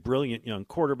 with a brilliant young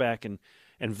quarterback and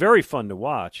very fun to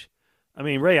watch. I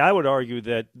mean, Ray, I would argue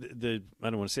that I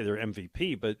don't want to say they're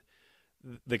MVP, but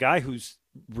the guy who's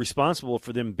responsible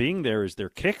for them being there is their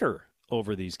kicker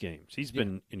over these games. He's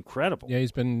been incredible. Yeah,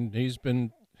 he's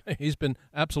been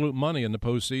absolute money in the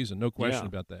postseason. No question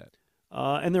about that.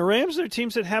 And the Rams are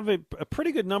teams that have a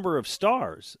pretty good number of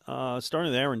stars,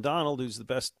 starting with Aaron Donald, who's the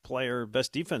best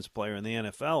defense player in the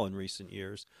NFL in recent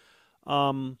years.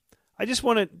 I just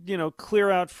want to, clear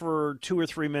out for 2 or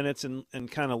 3 minutes and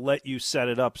kind of let you set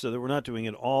it up so that we're not doing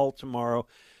it all tomorrow.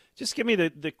 Just give me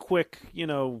the quick,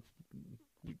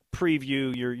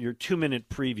 preview, your 2-minute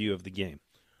preview of the game.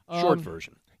 Short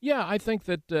version. Yeah, I think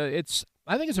that it's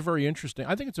a very interesting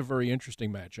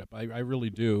matchup. I really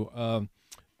do.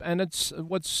 And it's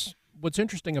what's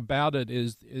interesting about it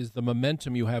is the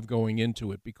momentum you have going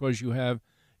into it, because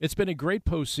it's been a great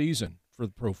postseason for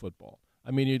pro football.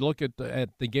 I mean, you look at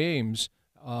the games,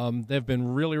 they've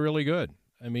been really, really good.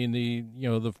 I mean, the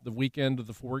weekend of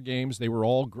the 4 games, they were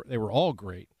all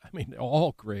great. I mean,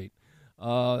 all great.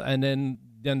 And then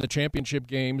the championship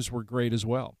games were great as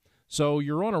well. So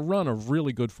you're on a run of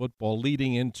really good football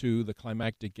leading into the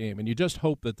climactic game, and you just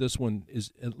hope that this one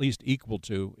is at least equal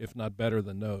to, if not better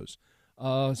than those.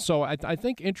 So I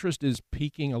think interest is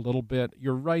peaking a little bit.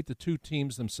 You're right, the two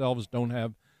teams themselves don't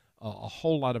have a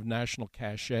whole lot of national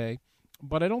cachet,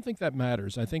 but I don't think that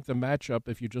matters. I think the matchup,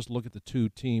 if you just look at the two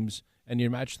teams and you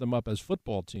match them up as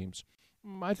football teams,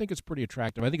 I think it's pretty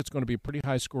attractive. I think it's going to be a pretty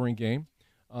high-scoring game.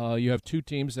 You have two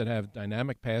teams that have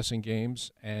dynamic passing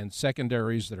games and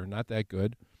secondaries that are not that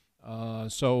good.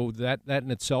 So that in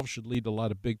itself should lead to a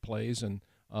lot of big plays and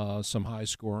some high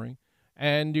scoring.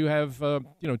 And you have,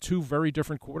 two very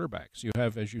different quarterbacks. You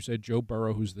have, as you said, Joe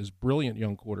Burrow, who's this brilliant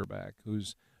young quarterback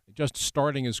who's just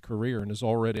starting his career and is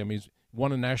already, he's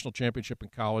won a national championship in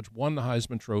college, won the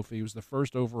Heisman Trophy. He was the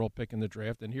first overall pick in the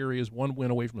draft, and here he is one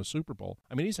win away from a Super Bowl.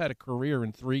 He's had a career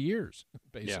in 3 years,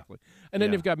 basically. Yeah. And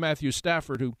then you've got Matthew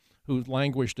Stafford, who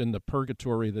languished in the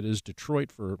purgatory that is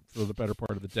Detroit for the better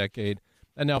part of the decade,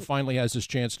 and now finally has his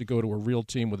chance to go to a real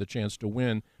team with a chance to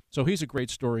win. So he's a great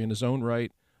story in his own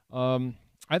right.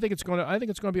 I think it's going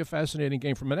to be a fascinating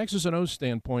game from an X's and O's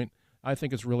standpoint. I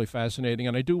think it's really fascinating,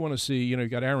 and I do want to see. You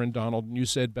got Aaron Donald, and you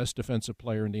said best defensive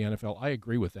player in the NFL. I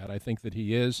agree with that. I think that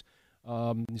he is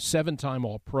 7-time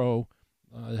All-Pro,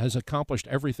 has accomplished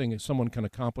everything that someone can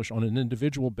accomplish on an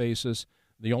individual basis.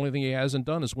 The only thing he hasn't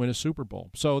done is win a Super Bowl.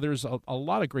 So there's a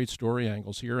lot of great story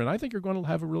angles here, and I think you're going to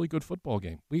have a really good football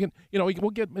game. We can,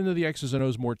 we'll get into the X's and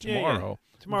O's more tomorrow.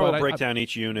 Yeah. Tomorrow we'll break down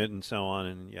each unit and so on,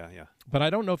 and yeah. But I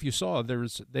don't know if you saw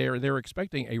they're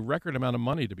expecting a record amount of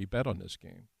money to be bet on this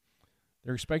game.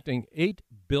 They're expecting $8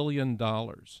 billion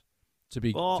to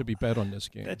be bet on this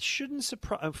game. That shouldn't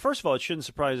surprise. First of all, it shouldn't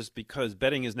surprise us because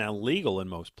betting is now legal in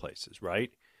most places,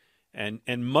 right? And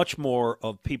much more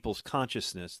of people's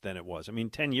consciousness than it was.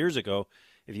 10 years ago,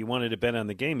 if you wanted to bet on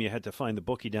the game, you had to find the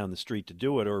bookie down the street to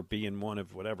do it, or be in one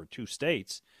of 2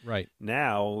 states. Right.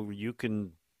 Now you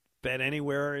can bet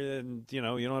anywhere, and you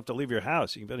don't have to leave your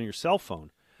house. You can bet on your cell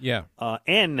phone. Yeah.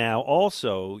 And now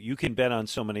also you can bet on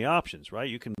so many options, right?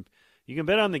 You can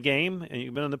bet on the game, and you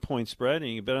can bet on the point spread,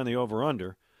 and you can bet on the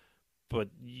over/under. But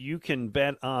you can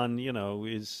bet on,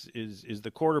 is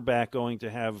the quarterback going to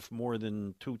have more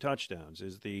than 2 touchdowns?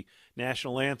 Is the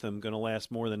national anthem going to last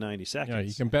more than 90 seconds? Yeah,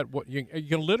 you can bet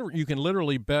you can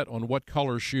literally bet on what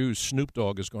color shoes Snoop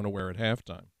Dogg is going to wear at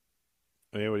halftime.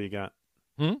 Okay, what do you got?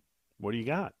 What do you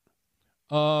got?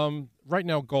 Right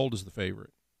now, gold is the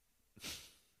favorite.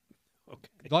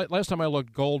 Okay. Last time I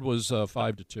looked, gold was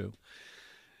 5-2.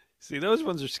 See, those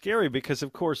ones are scary because,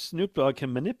 of course, Snoop Dogg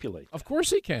can manipulate. Of course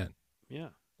he can. Yeah.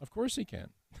 Of course he can.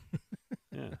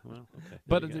 Yeah, well,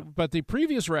 okay. But the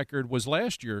previous record was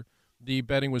last year. The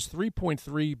betting was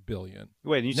 $3.3 billion.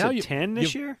 Wait, you said 10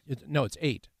 this year? No, it's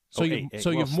 8. So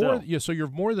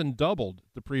you've more than doubled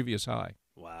the previous high.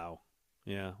 Wow.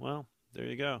 Yeah. Well, there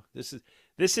you go.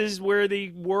 This is where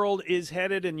the world is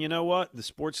headed, and you know what? The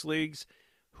sports leagues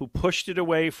who pushed it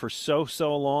away for so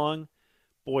long,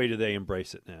 boy, do they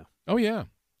embrace it now. Oh yeah.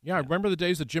 Yeah, I remember the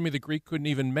days that Jimmy the Greek couldn't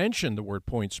even mention the word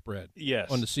point spread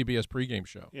on the CBS pregame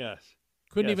show. Yes.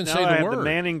 Couldn't even now say I the have word. The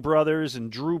Manning brothers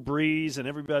and Drew Brees and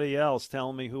everybody else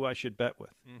telling me who I should bet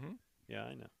with. Mm-hmm. Yeah,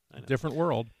 I know. Different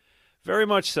world. Very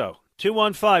much so.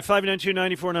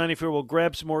 215-592-9494. We'll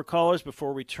grab some more callers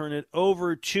before we turn it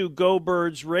over to Go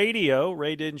Birds Radio.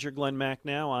 Ray Didinger, Glenn Mack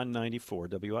now on 94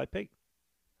 WIP.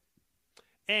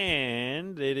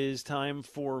 And it is time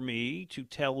for me to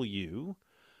tell you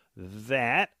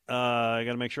that I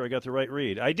got to make sure I got the right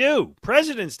read. I do.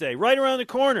 President's Day, right around the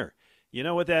corner. You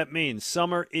know what that means.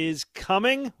 Summer is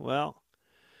coming. Well,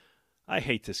 I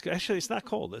hate this. Actually, it's not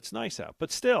cold. It's nice out.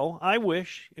 But still, I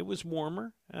wish it was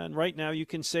warmer. And right now, you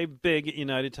can save big at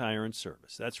United Tire and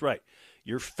Service. That's right.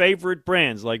 Your favorite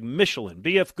brands like Michelin,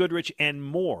 BF Goodrich, and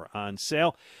more on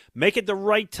sale. Make it the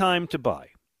right time to buy.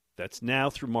 That's now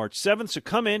through March 7th, so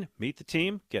come in, meet the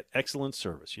team, get excellent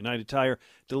service. United Tire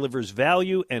delivers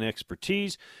value and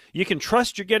expertise. You can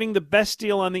trust you're getting the best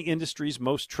deal on the industry's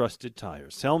most trusted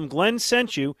tires. Tell them Glenn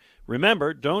sent you.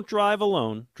 Remember, don't drive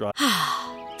alone.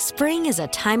 Spring is a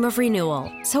time of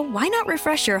renewal, so why not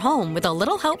refresh your home with a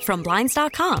little help from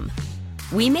Blinds.com?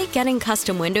 We make getting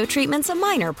custom window treatments a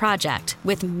minor project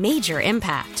with major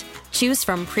impact. Choose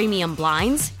from premium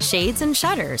blinds, shades, and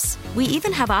shutters. We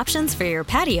even have options for your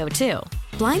patio, too.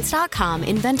 Blinds.com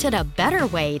invented a better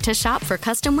way to shop for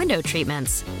custom window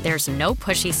treatments. There's no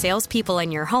pushy salespeople in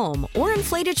your home or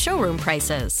inflated showroom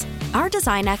prices. Our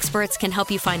design experts can help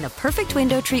you find the perfect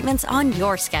window treatments on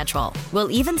your schedule.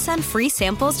 We'll even send free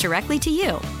samples directly to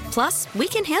you. Plus, we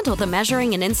can handle the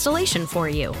measuring and installation for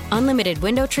you. Unlimited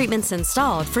window treatments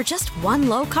installed for just one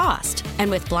low cost. And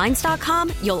with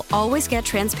Blinds.com, you'll always get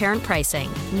transparent pricing.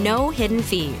 No hidden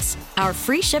fees. Our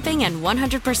free shipping and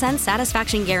 100%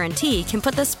 satisfaction guarantee can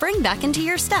put the spring back into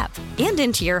your step and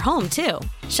into your home, too.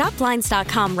 Shop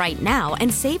Blinds.com right now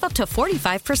and save up to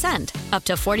 45%. Up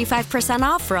to 45%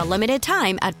 off for a limited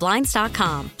time at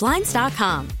Blinds.com.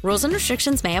 Blinds.com. Rules and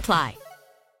restrictions may apply.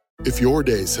 If your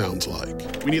day sounds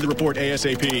like... We need the report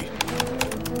ASAP.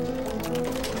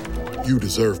 You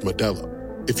deserve Modelo.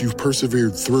 If you've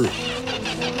persevered through...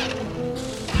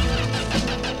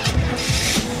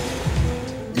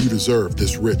 You deserve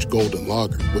this rich golden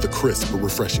lager with a crisp but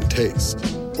refreshing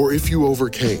taste. Or if you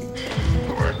overcame...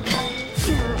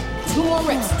 2 more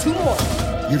reps, 2 more.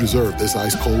 You deserve this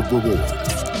ice-cold reward.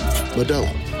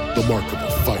 Modelo, the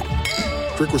Markable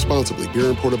Fighter. Drink responsibly.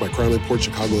 Beer imported by Crown Imports,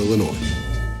 Chicago, Illinois.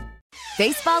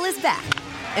 Baseball is back,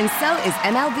 and so is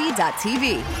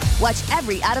MLB.tv. Watch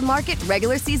every out-of-market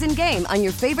regular season game on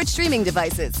your favorite streaming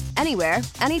devices, anywhere,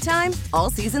 anytime,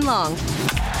 all season long.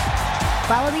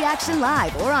 Follow the action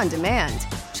live or on demand.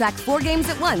 Track 4 games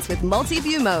at once with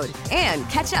multi-view mode and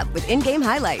catch up with in-game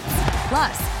highlights.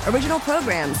 Plus, original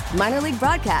programs, minor league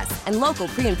broadcasts, and local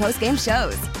pre- and post-game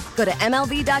shows. Go to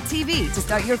MLB.tv to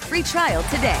start your free trial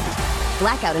today.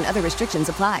 Blackout and other restrictions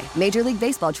apply. Major League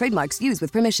Baseball trademarks used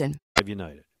with permission.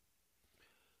 United.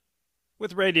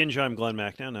 With Ray Dinge, I'm Glenn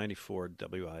Macnow, 94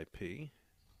 WIP.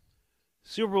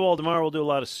 Super Bowl tomorrow. We'll do a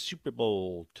lot of Super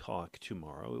Bowl talk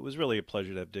tomorrow. It was really a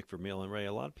pleasure to have Dick Vermeil and Ray.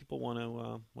 A lot of people want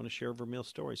to share Vermeil's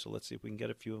story, so let's see if we can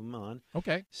get a few of them on.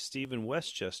 Okay. Steve in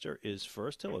Westchester is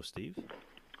first. Hello, Steve.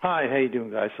 Hi, how you doing,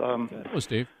 guys? Hello,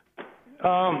 Steve.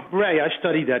 Ray, I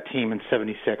studied that team in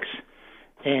 '76,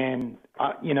 and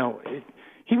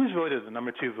he was voted the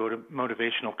number 2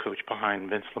 motivational coach behind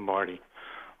Vince Lombardi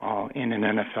in an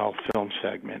NFL film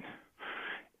segment.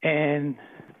 And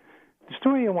the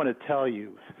story I want to tell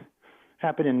you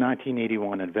happened in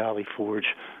 1981 at Valley Forge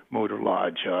Motor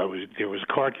Lodge. There was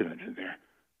a car convention there.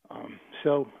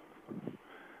 So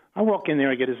I walk in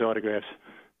there, I get his autographs.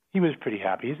 He was pretty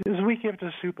happy. It was a week after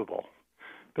the Super Bowl.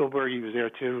 Bill Berge was there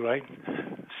too, right?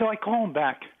 So I call him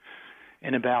back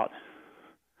in about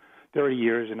 30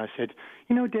 years, and I said,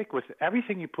 Dick, with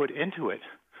everything you put into it,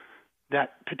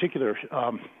 that particular,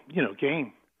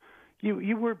 game,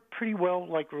 you were pretty well,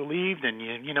 relieved, and,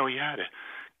 you had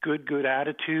a good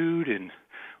attitude, and,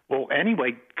 well,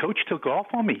 anyway, Coach took off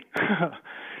on me.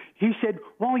 He said,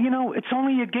 well, it's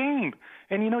only a game,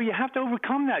 and, you have to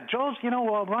overcome that. Joe's,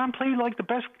 Ron played like the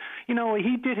best,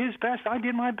 he did his best, I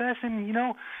did my best, and,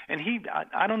 and he,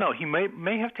 I don't know, he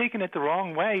may have taken it the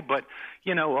wrong way, but,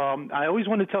 I always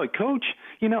want to tell you, Coach,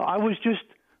 I was just,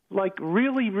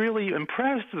 really, really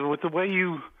impressed with the way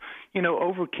you,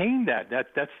 overcame that.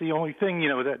 That's the only thing,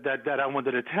 that I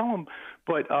wanted to tell him.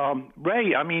 But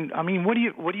Ray, I mean, what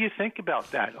do you think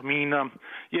about that? I mean,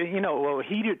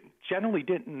 he generally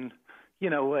didn't,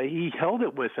 he held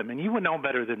it with him, and you would know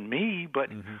better than me. But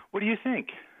what do you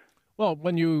think? Well,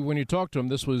 when you talked to him,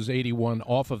 this was 81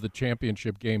 off of the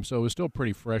championship game, so it was still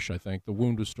pretty fresh. I think the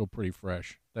wound was still pretty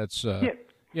fresh. That's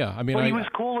yeah. I mean, well, he was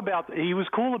cool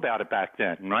about it back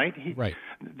then, right? Right.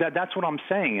 That's what I'm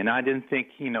saying, and I didn't think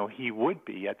he would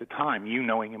be at the time. You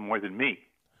knowing him more than me.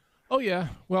 Oh yeah.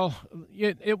 Well,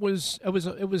 that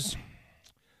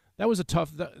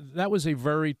was a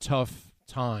very tough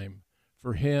time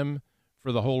for him,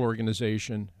 for the whole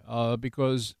organization,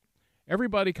 because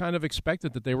everybody kind of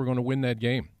expected that they were going to win that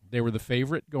game. They were the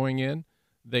favorite going in.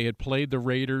 They had played the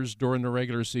Raiders during the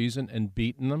regular season and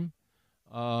beaten them.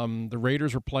 The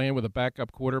Raiders were playing with a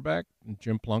backup quarterback,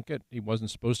 Jim Plunkett. He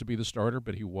wasn't supposed to be the starter,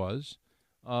 but he was.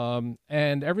 And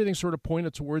everything sort of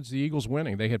pointed towards the Eagles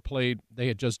winning. They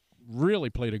had just really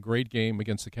played a great game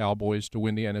against the Cowboys to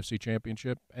win the NFC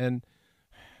Championship. And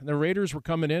the Raiders were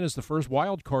coming in as the first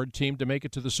wild card team to make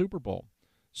it to the Super Bowl.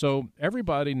 So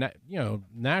everybody,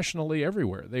 nationally,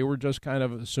 everywhere, they were just kind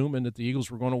of assuming that the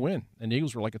Eagles were going to win. And the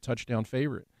Eagles were like a touchdown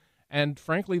favorite. And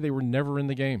frankly, they were never in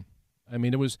the game. I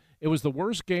mean, it was the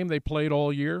worst game they played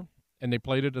all year, and they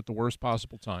played it at the worst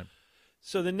possible time.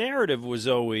 So the narrative was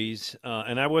always,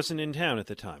 and I wasn't in town at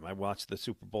the time. I watched the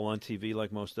Super Bowl on TV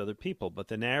like most other people, but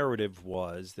the narrative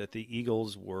was that the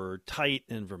Eagles were tight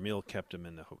and Vermeil kept them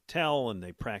in the hotel and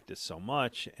they practiced so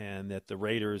much, and that the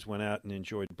Raiders went out and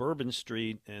enjoyed Bourbon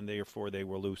Street, and therefore they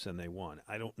were loose and they won.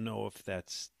 I don't know if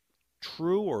that's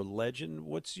true or legend.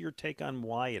 What's your take on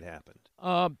why it happened?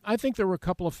 I think there were a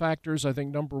couple of factors. I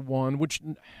think number one, which,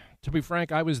 to be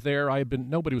frank, I was there.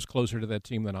 Nobody was closer to that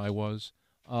team than I was,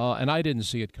 and I didn't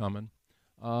see it coming.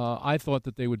 I thought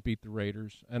that they would beat the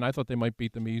Raiders, and I thought they might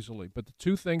beat them easily. But the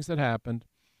two things that happened,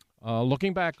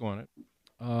 looking back on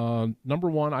it, number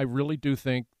one, I really do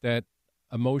think that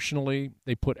emotionally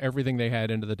they put everything they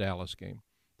had into the Dallas game,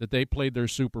 that they played their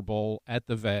Super Bowl at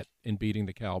the Vet in beating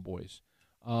the Cowboys.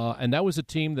 And that was a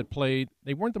team that played –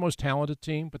 they weren't the most talented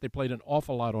team, but they played an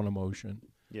awful lot on emotion.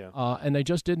 Yeah. And they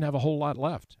just didn't have a whole lot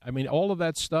left. I mean, all of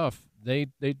that stuff, they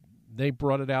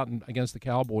brought it out against the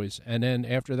Cowboys. And then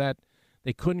after that,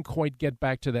 they couldn't quite get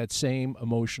back to that same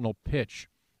emotional pitch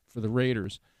for the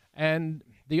Raiders. And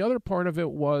the other part of it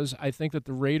was I think that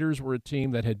the Raiders were a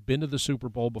team that had been to the Super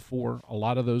Bowl before, a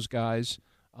lot of those guys,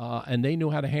 and they knew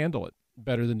how to handle it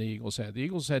better than the Eagles had. The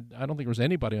Eagles had, I don't think there was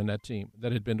anybody on that team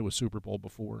that had been to a Super Bowl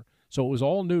before. So it was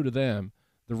all new to them.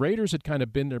 The Raiders had kind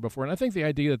of been there before, and I think the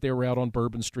idea that they were out on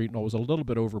Bourbon Street and all was a little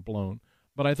bit overblown.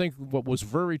 But I think what was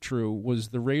very true was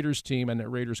the Raiders team and the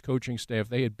Raiders coaching staff,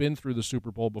 they had been through the Super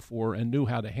Bowl before and knew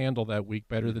how to handle that week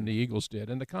better than the Eagles did.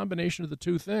 And the combination of the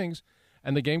two things,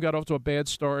 and the game got off to a bad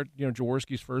start. You know,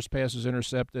 Jaworski's first pass is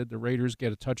intercepted. The Raiders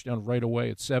get a touchdown right away.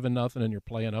 It's 7-0, and you're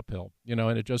playing uphill. You know,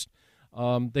 and it just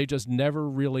they just never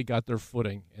really got their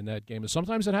footing in that game. And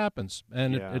sometimes it happens,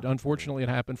 and it unfortunately it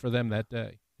happened for them that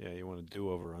day. Yeah, you want a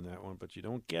do-over on that one, but you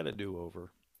don't get a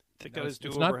do-over.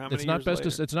 It's not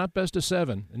best of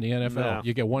 7 in the NFL. No.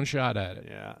 You get one shot at it.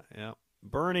 Yeah.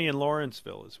 Bernie in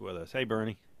Lawrenceville is with us. Hey,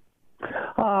 Bernie.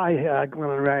 Hi,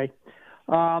 Glenn and Ray.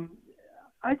 I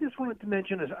just wanted to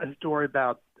mention a story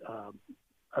about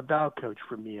Coach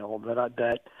Vermeil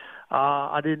that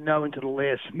I didn't know until the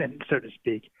last minute, so to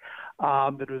speak,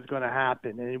 that it was going to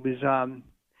happen. And it was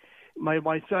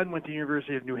my son went to the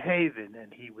University of New Haven,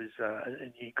 and he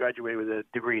graduated with a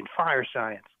degree in fire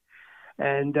science.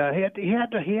 And he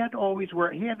had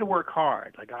to work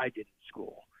hard, like I did in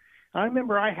school. I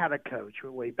remember I had a coach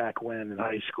way back when in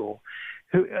high school,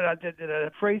 who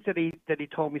the phrase that he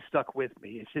told me stuck with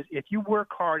me. It says, "If you work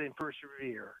hard and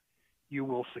persevere, you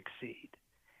will succeed."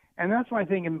 And that's my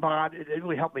thing. It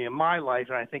really helped me in my life,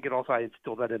 and I think it also I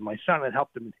instilled that in my son. It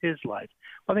helped him in his life.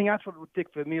 I think that's what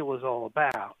Dick Vermeil was all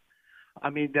about. I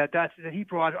mean, that he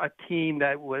brought a team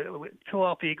that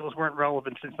Philadelphia Eagles weren't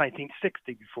relevant since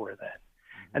 1960 before then.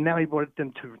 And now he brought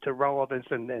them to relevance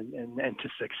and to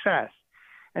success.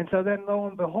 And so then, lo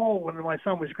and behold, when my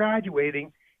son was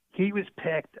graduating, he was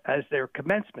picked as their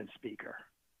commencement speaker.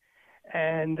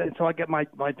 And so I get my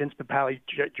Vince Papale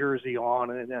jersey on,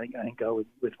 and I go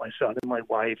with my son and my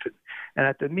wife, and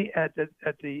at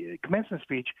the commencement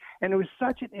speech, and it was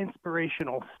such an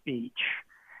inspirational speech.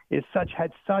 It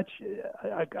had such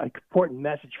an important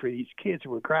message for these kids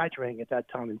who were graduating at that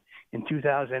time in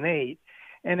 2008.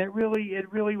 And it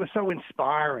really was so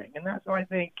inspiring. And that's why I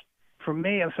think, for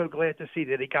me, I'm so glad to see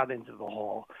that he got into the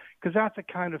Hall, because that's the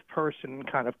kind of person,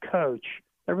 kind of coach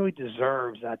that really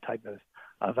deserves that type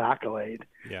of accolade.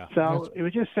 Yeah. So it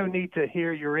was just so neat to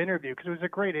hear your interview, because it was a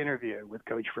great interview with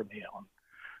Coach Vermeil.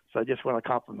 So I just want to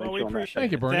compliment you on that.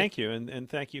 Thank you, Bernie. Thank you, and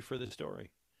thank you for the story.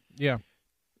 Yeah.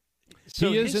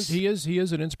 So he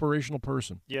is an inspirational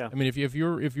person. Yeah. I mean, if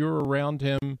you're around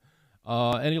him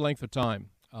any length of time,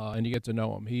 and you get to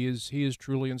know him, he is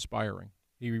truly inspiring.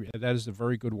 That is a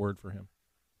very good word for him.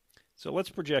 So let's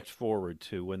project forward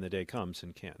to when the day comes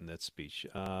in Canton. That speech.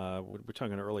 We're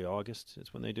talking early August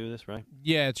is when they do this, right?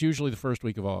 Yeah, it's usually the first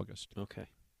week of August. Okay.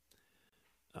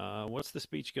 What's the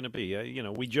speech going to be?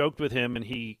 We joked with him, and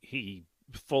he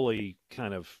fully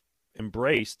kind of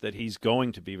embraced that he's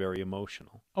going to be very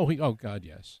emotional. Oh God,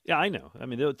 yes. Yeah, I know. I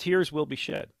mean, the tears will be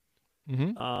shed.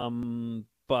 Mm-hmm.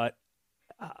 But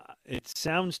it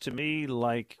sounds to me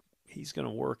like he's going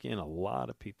to work in a lot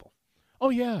of people. Oh,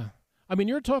 yeah. I mean,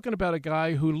 you're talking about a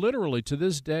guy who literally to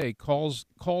this day calls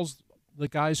the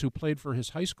guys who played for his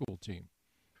high school team,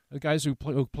 the guys who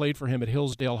played for him at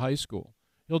Hillsdale High School.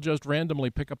 He'll just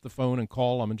randomly pick up the phone and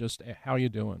call them and just, how you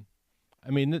doing? I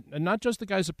mean, and not just the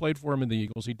guys that played for him in the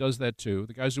Eagles. He does that, too.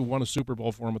 The guys who won a Super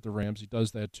Bowl for him at the Rams, he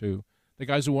does that, too. The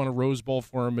guys who won a Rose Bowl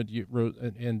for him at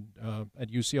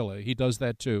UCLA, he does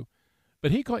that, too.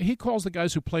 But he calls the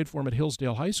guys who played for him at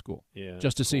Hillsdale High School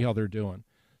just to see how they're doing.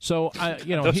 So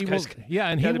he will. Yeah,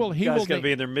 and he will. He's going to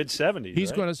be in their mid-70s.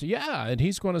 He's going to, and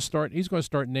he's going to start. He's going to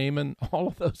start naming all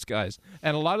of those guys,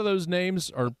 and a lot of those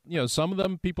names are, some of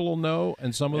them people will know,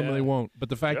 and some of them they won't. But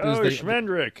the fact is,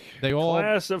 Schmendrick, they all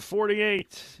class of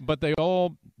 '48. But they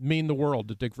all mean the world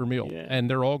to Dick Vermeil, and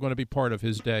they're all going to be part of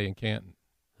his day in Canton.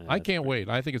 I can't wait.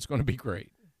 I think it's going to be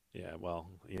great. Yeah,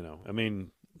 well, I mean.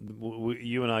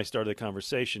 You and I started the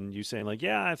conversation, you saying, like,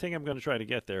 I think I'm going to try to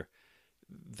get there.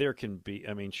 There can be,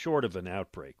 short of an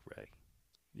outbreak, Ray,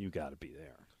 you got to be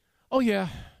there. Oh, yeah.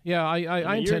 Yeah,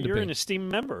 I intend to be. You're an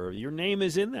esteemed member. Your name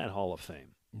is in that Hall of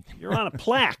Fame. You're on a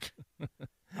plaque.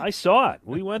 I saw it.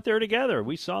 We went there together.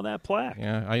 We saw that plaque.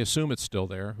 Yeah, I assume it's still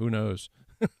there. Who knows?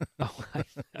 Well,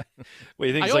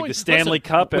 you think it's like the Stanley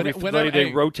Cup?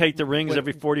 They rotate the rings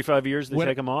every 45 years. They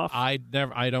take them off. I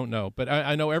don't know, but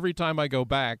I know every time I go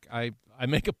back, I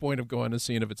make a point of going and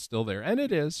seeing if it's still there, and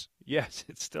it is. Yes,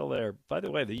 it's still there. By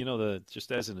the way,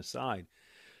 just as an aside,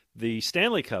 the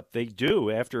Stanley Cup, they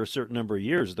do after a certain number of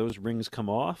years, those rings come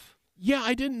off. Yeah,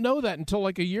 I didn't know that until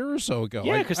like a year or so ago.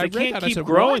 Yeah, because they can't keep said,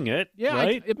 growing it. Yeah,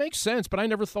 right? It makes sense, but I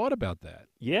never thought about that.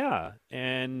 Yeah,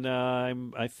 and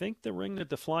I think the ring that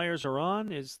the Flyers are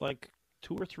on is like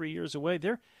 2 or 3 years away.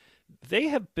 They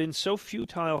have been so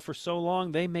futile for so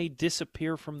long, they may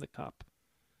disappear from the Cup.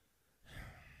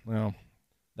 Well,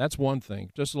 that's one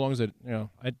thing. Just as long as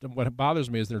what bothers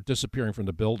me is they're disappearing from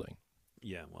the building.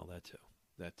 Yeah, well, that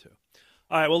too.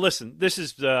 All right, well, listen, this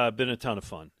has been a ton of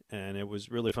fun, and it was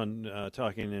really fun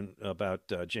talking about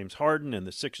James Harden and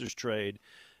the Sixers trade,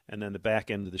 and then the back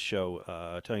end of the show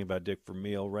talking about Dick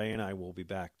Vermeil. Ray and I will be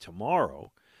back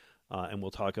tomorrow, and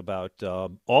we'll talk about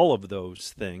all of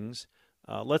those things.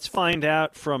 Let's find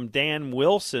out from Dan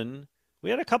Wilson.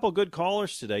 We had a couple good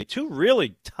callers today, 2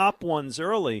 really top ones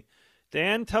early.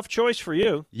 Dan, tough choice for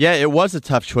you. Yeah, it was a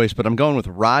tough choice, but I'm going with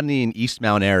Rodney in East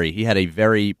Mount Airy. He had a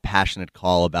very passionate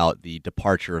call about the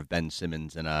departure of Ben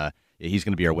Simmons, and he's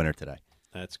going to be our winner today.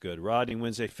 That's good. Rodney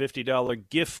wins a $50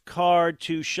 gift card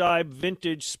to Scheib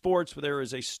Vintage Sports, where there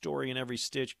is a story in every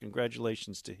stitch.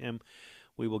 Congratulations to him.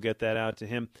 We will get that out to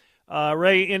him.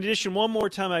 Ray, in addition, one more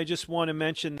time, I just want to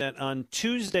mention that on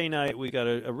Tuesday night, we got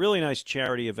a really nice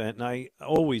charity event, and I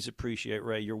always appreciate,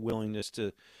 Ray, your willingness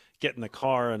to get in the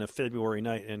car on a February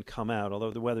night and come out, although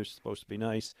the weather's supposed to be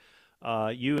nice.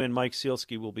 You and Mike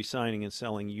Sealski will be signing and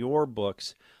selling your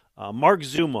books. Mark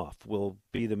Zumoff will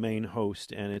be the main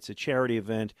host, and it's a charity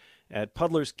event at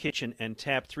Puddler's Kitchen and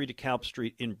Tap, 3 DeKalb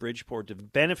Street in Bridgeport to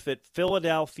benefit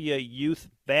Philadelphia youth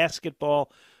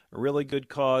basketball, a really good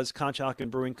cause. Conshohocken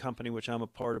Brewing Company, which I'm a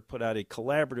part of, put out a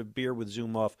collaborative beer with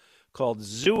Zumoff called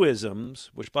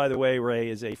Zooisms, which, by the way, Ray,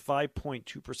 is a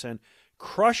 5.2%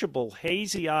 crushable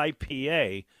hazy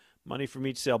IPA. Money from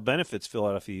each sale benefits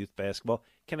Philadelphia youth basketball.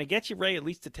 Can I get you, Ray, at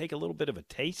least to take a little bit of a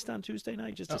taste on Tuesday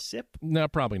night, just a sip? No,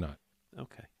 probably not.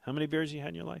 Okay. How many beers have you had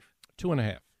in your life?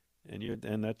 2.5. And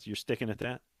you're sticking at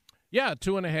that? Yeah,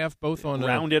 2.5, both on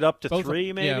round it up to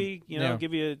 3, maybe. Yeah,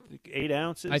 give you 8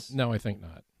 ounces. No, I think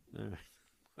not.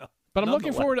 Well, but I'm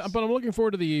looking forward. But I'm looking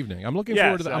forward to the evening. I'm looking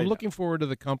forward to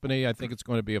the company. I think it's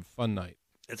going to be a fun night.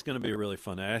 It's going to be a really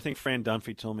fun night. I think Fran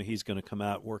Dunphy told me he's going to come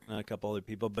out working on a couple other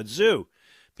people. But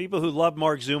people who love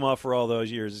Mark Zumoff for all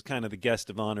those years, is kind of the guest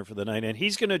of honor for the night. And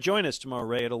he's going to join us tomorrow,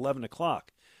 Ray, at 11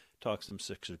 o'clock. Talk some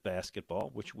Sixers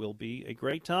basketball, which will be a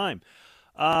great time.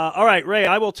 All right, Ray,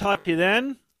 I will talk to you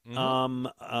then. Mm-hmm.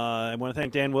 I want to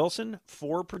thank Dan Wilson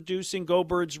for producing Go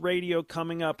Birds Radio,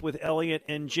 coming up with Elliot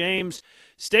and James.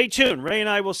 Stay tuned. Ray and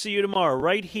I will see you tomorrow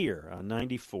right here on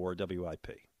 94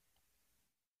 WIP.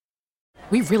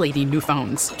 We really need new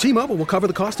phones. T-Mobile will cover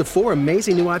the cost of 4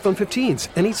 amazing new iPhone 15s,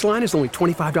 and each line is only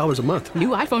 $25 a month. New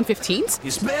iPhone 15s?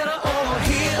 It's better over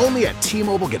here. Only at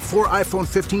T-Mobile, get 4 iPhone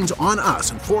 15s on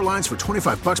us and 4 lines for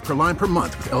 $25 per line per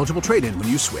month with eligible trade-in when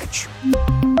you switch.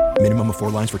 Minimum of 4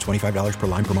 lines for $25 per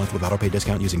line per month with autopay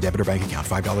discount using debit or bank account.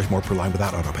 $5 more per line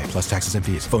without autopay, plus taxes and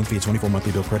fees. Phone fee at 24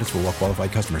 monthly bill credits for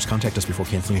well-qualified customers. Contact us before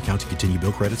canceling account to continue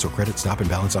bill credits or credit stop and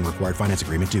balance on required finance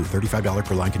agreement due. $35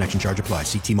 per line connection charge applies.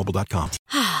 See T-Mobile.com.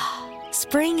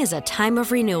 Spring is a time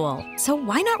of renewal, so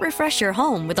why not refresh your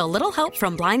home with a little help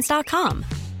from Blinds.com?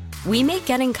 We make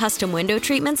getting custom window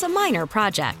treatments a minor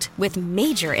project with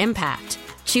major impact.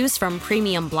 Choose from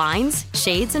premium blinds,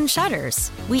 shades, and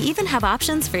shutters. We even have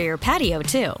options for your patio,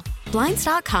 too.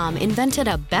 Blinds.com invented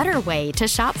a better way to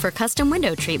shop for custom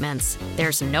window treatments.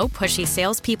 There's no pushy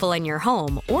salespeople in your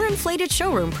home or inflated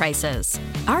showroom prices.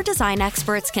 Our design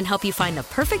experts can help you find the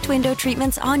perfect window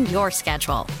treatments on your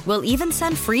schedule. We'll even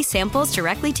send free samples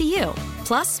directly to you.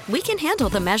 Plus, we can handle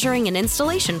the measuring and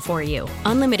installation for you.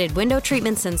 Unlimited window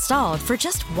treatments installed for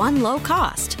just one low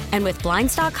cost. And with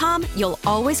Blinds.com, you'll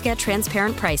always get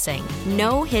transparent pricing.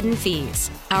 No hidden fees.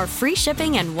 Our free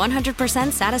shipping and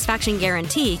 100% satisfaction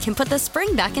guarantee can put the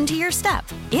spring back into your step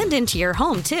and into your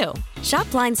home, too. Shop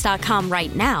Blinds.com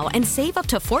right now and save up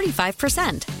to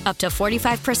 45%. Up to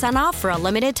 45% off for a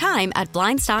limited time at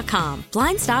Blinds.com.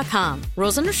 Blinds.com.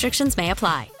 Rules and restrictions may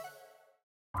apply.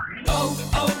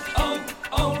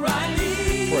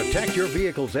 O'Reilly. Protect your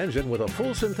vehicle's engine with a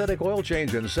full synthetic oil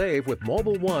change and save with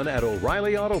Mobil 1 at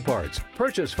O'Reilly Auto Parts.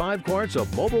 Purchase 5 quarts of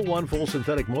Mobil 1 full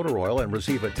synthetic motor oil and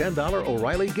receive a $10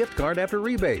 O'Reilly gift card after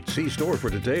rebate. See store for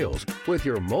details. With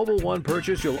your Mobil 1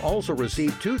 purchase, you'll also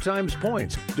receive 2 times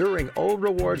points during O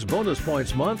Rewards Bonus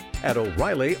Points Month at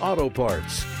O'Reilly Auto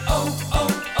Parts.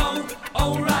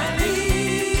 O'Reilly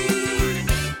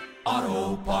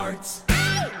Auto Parts.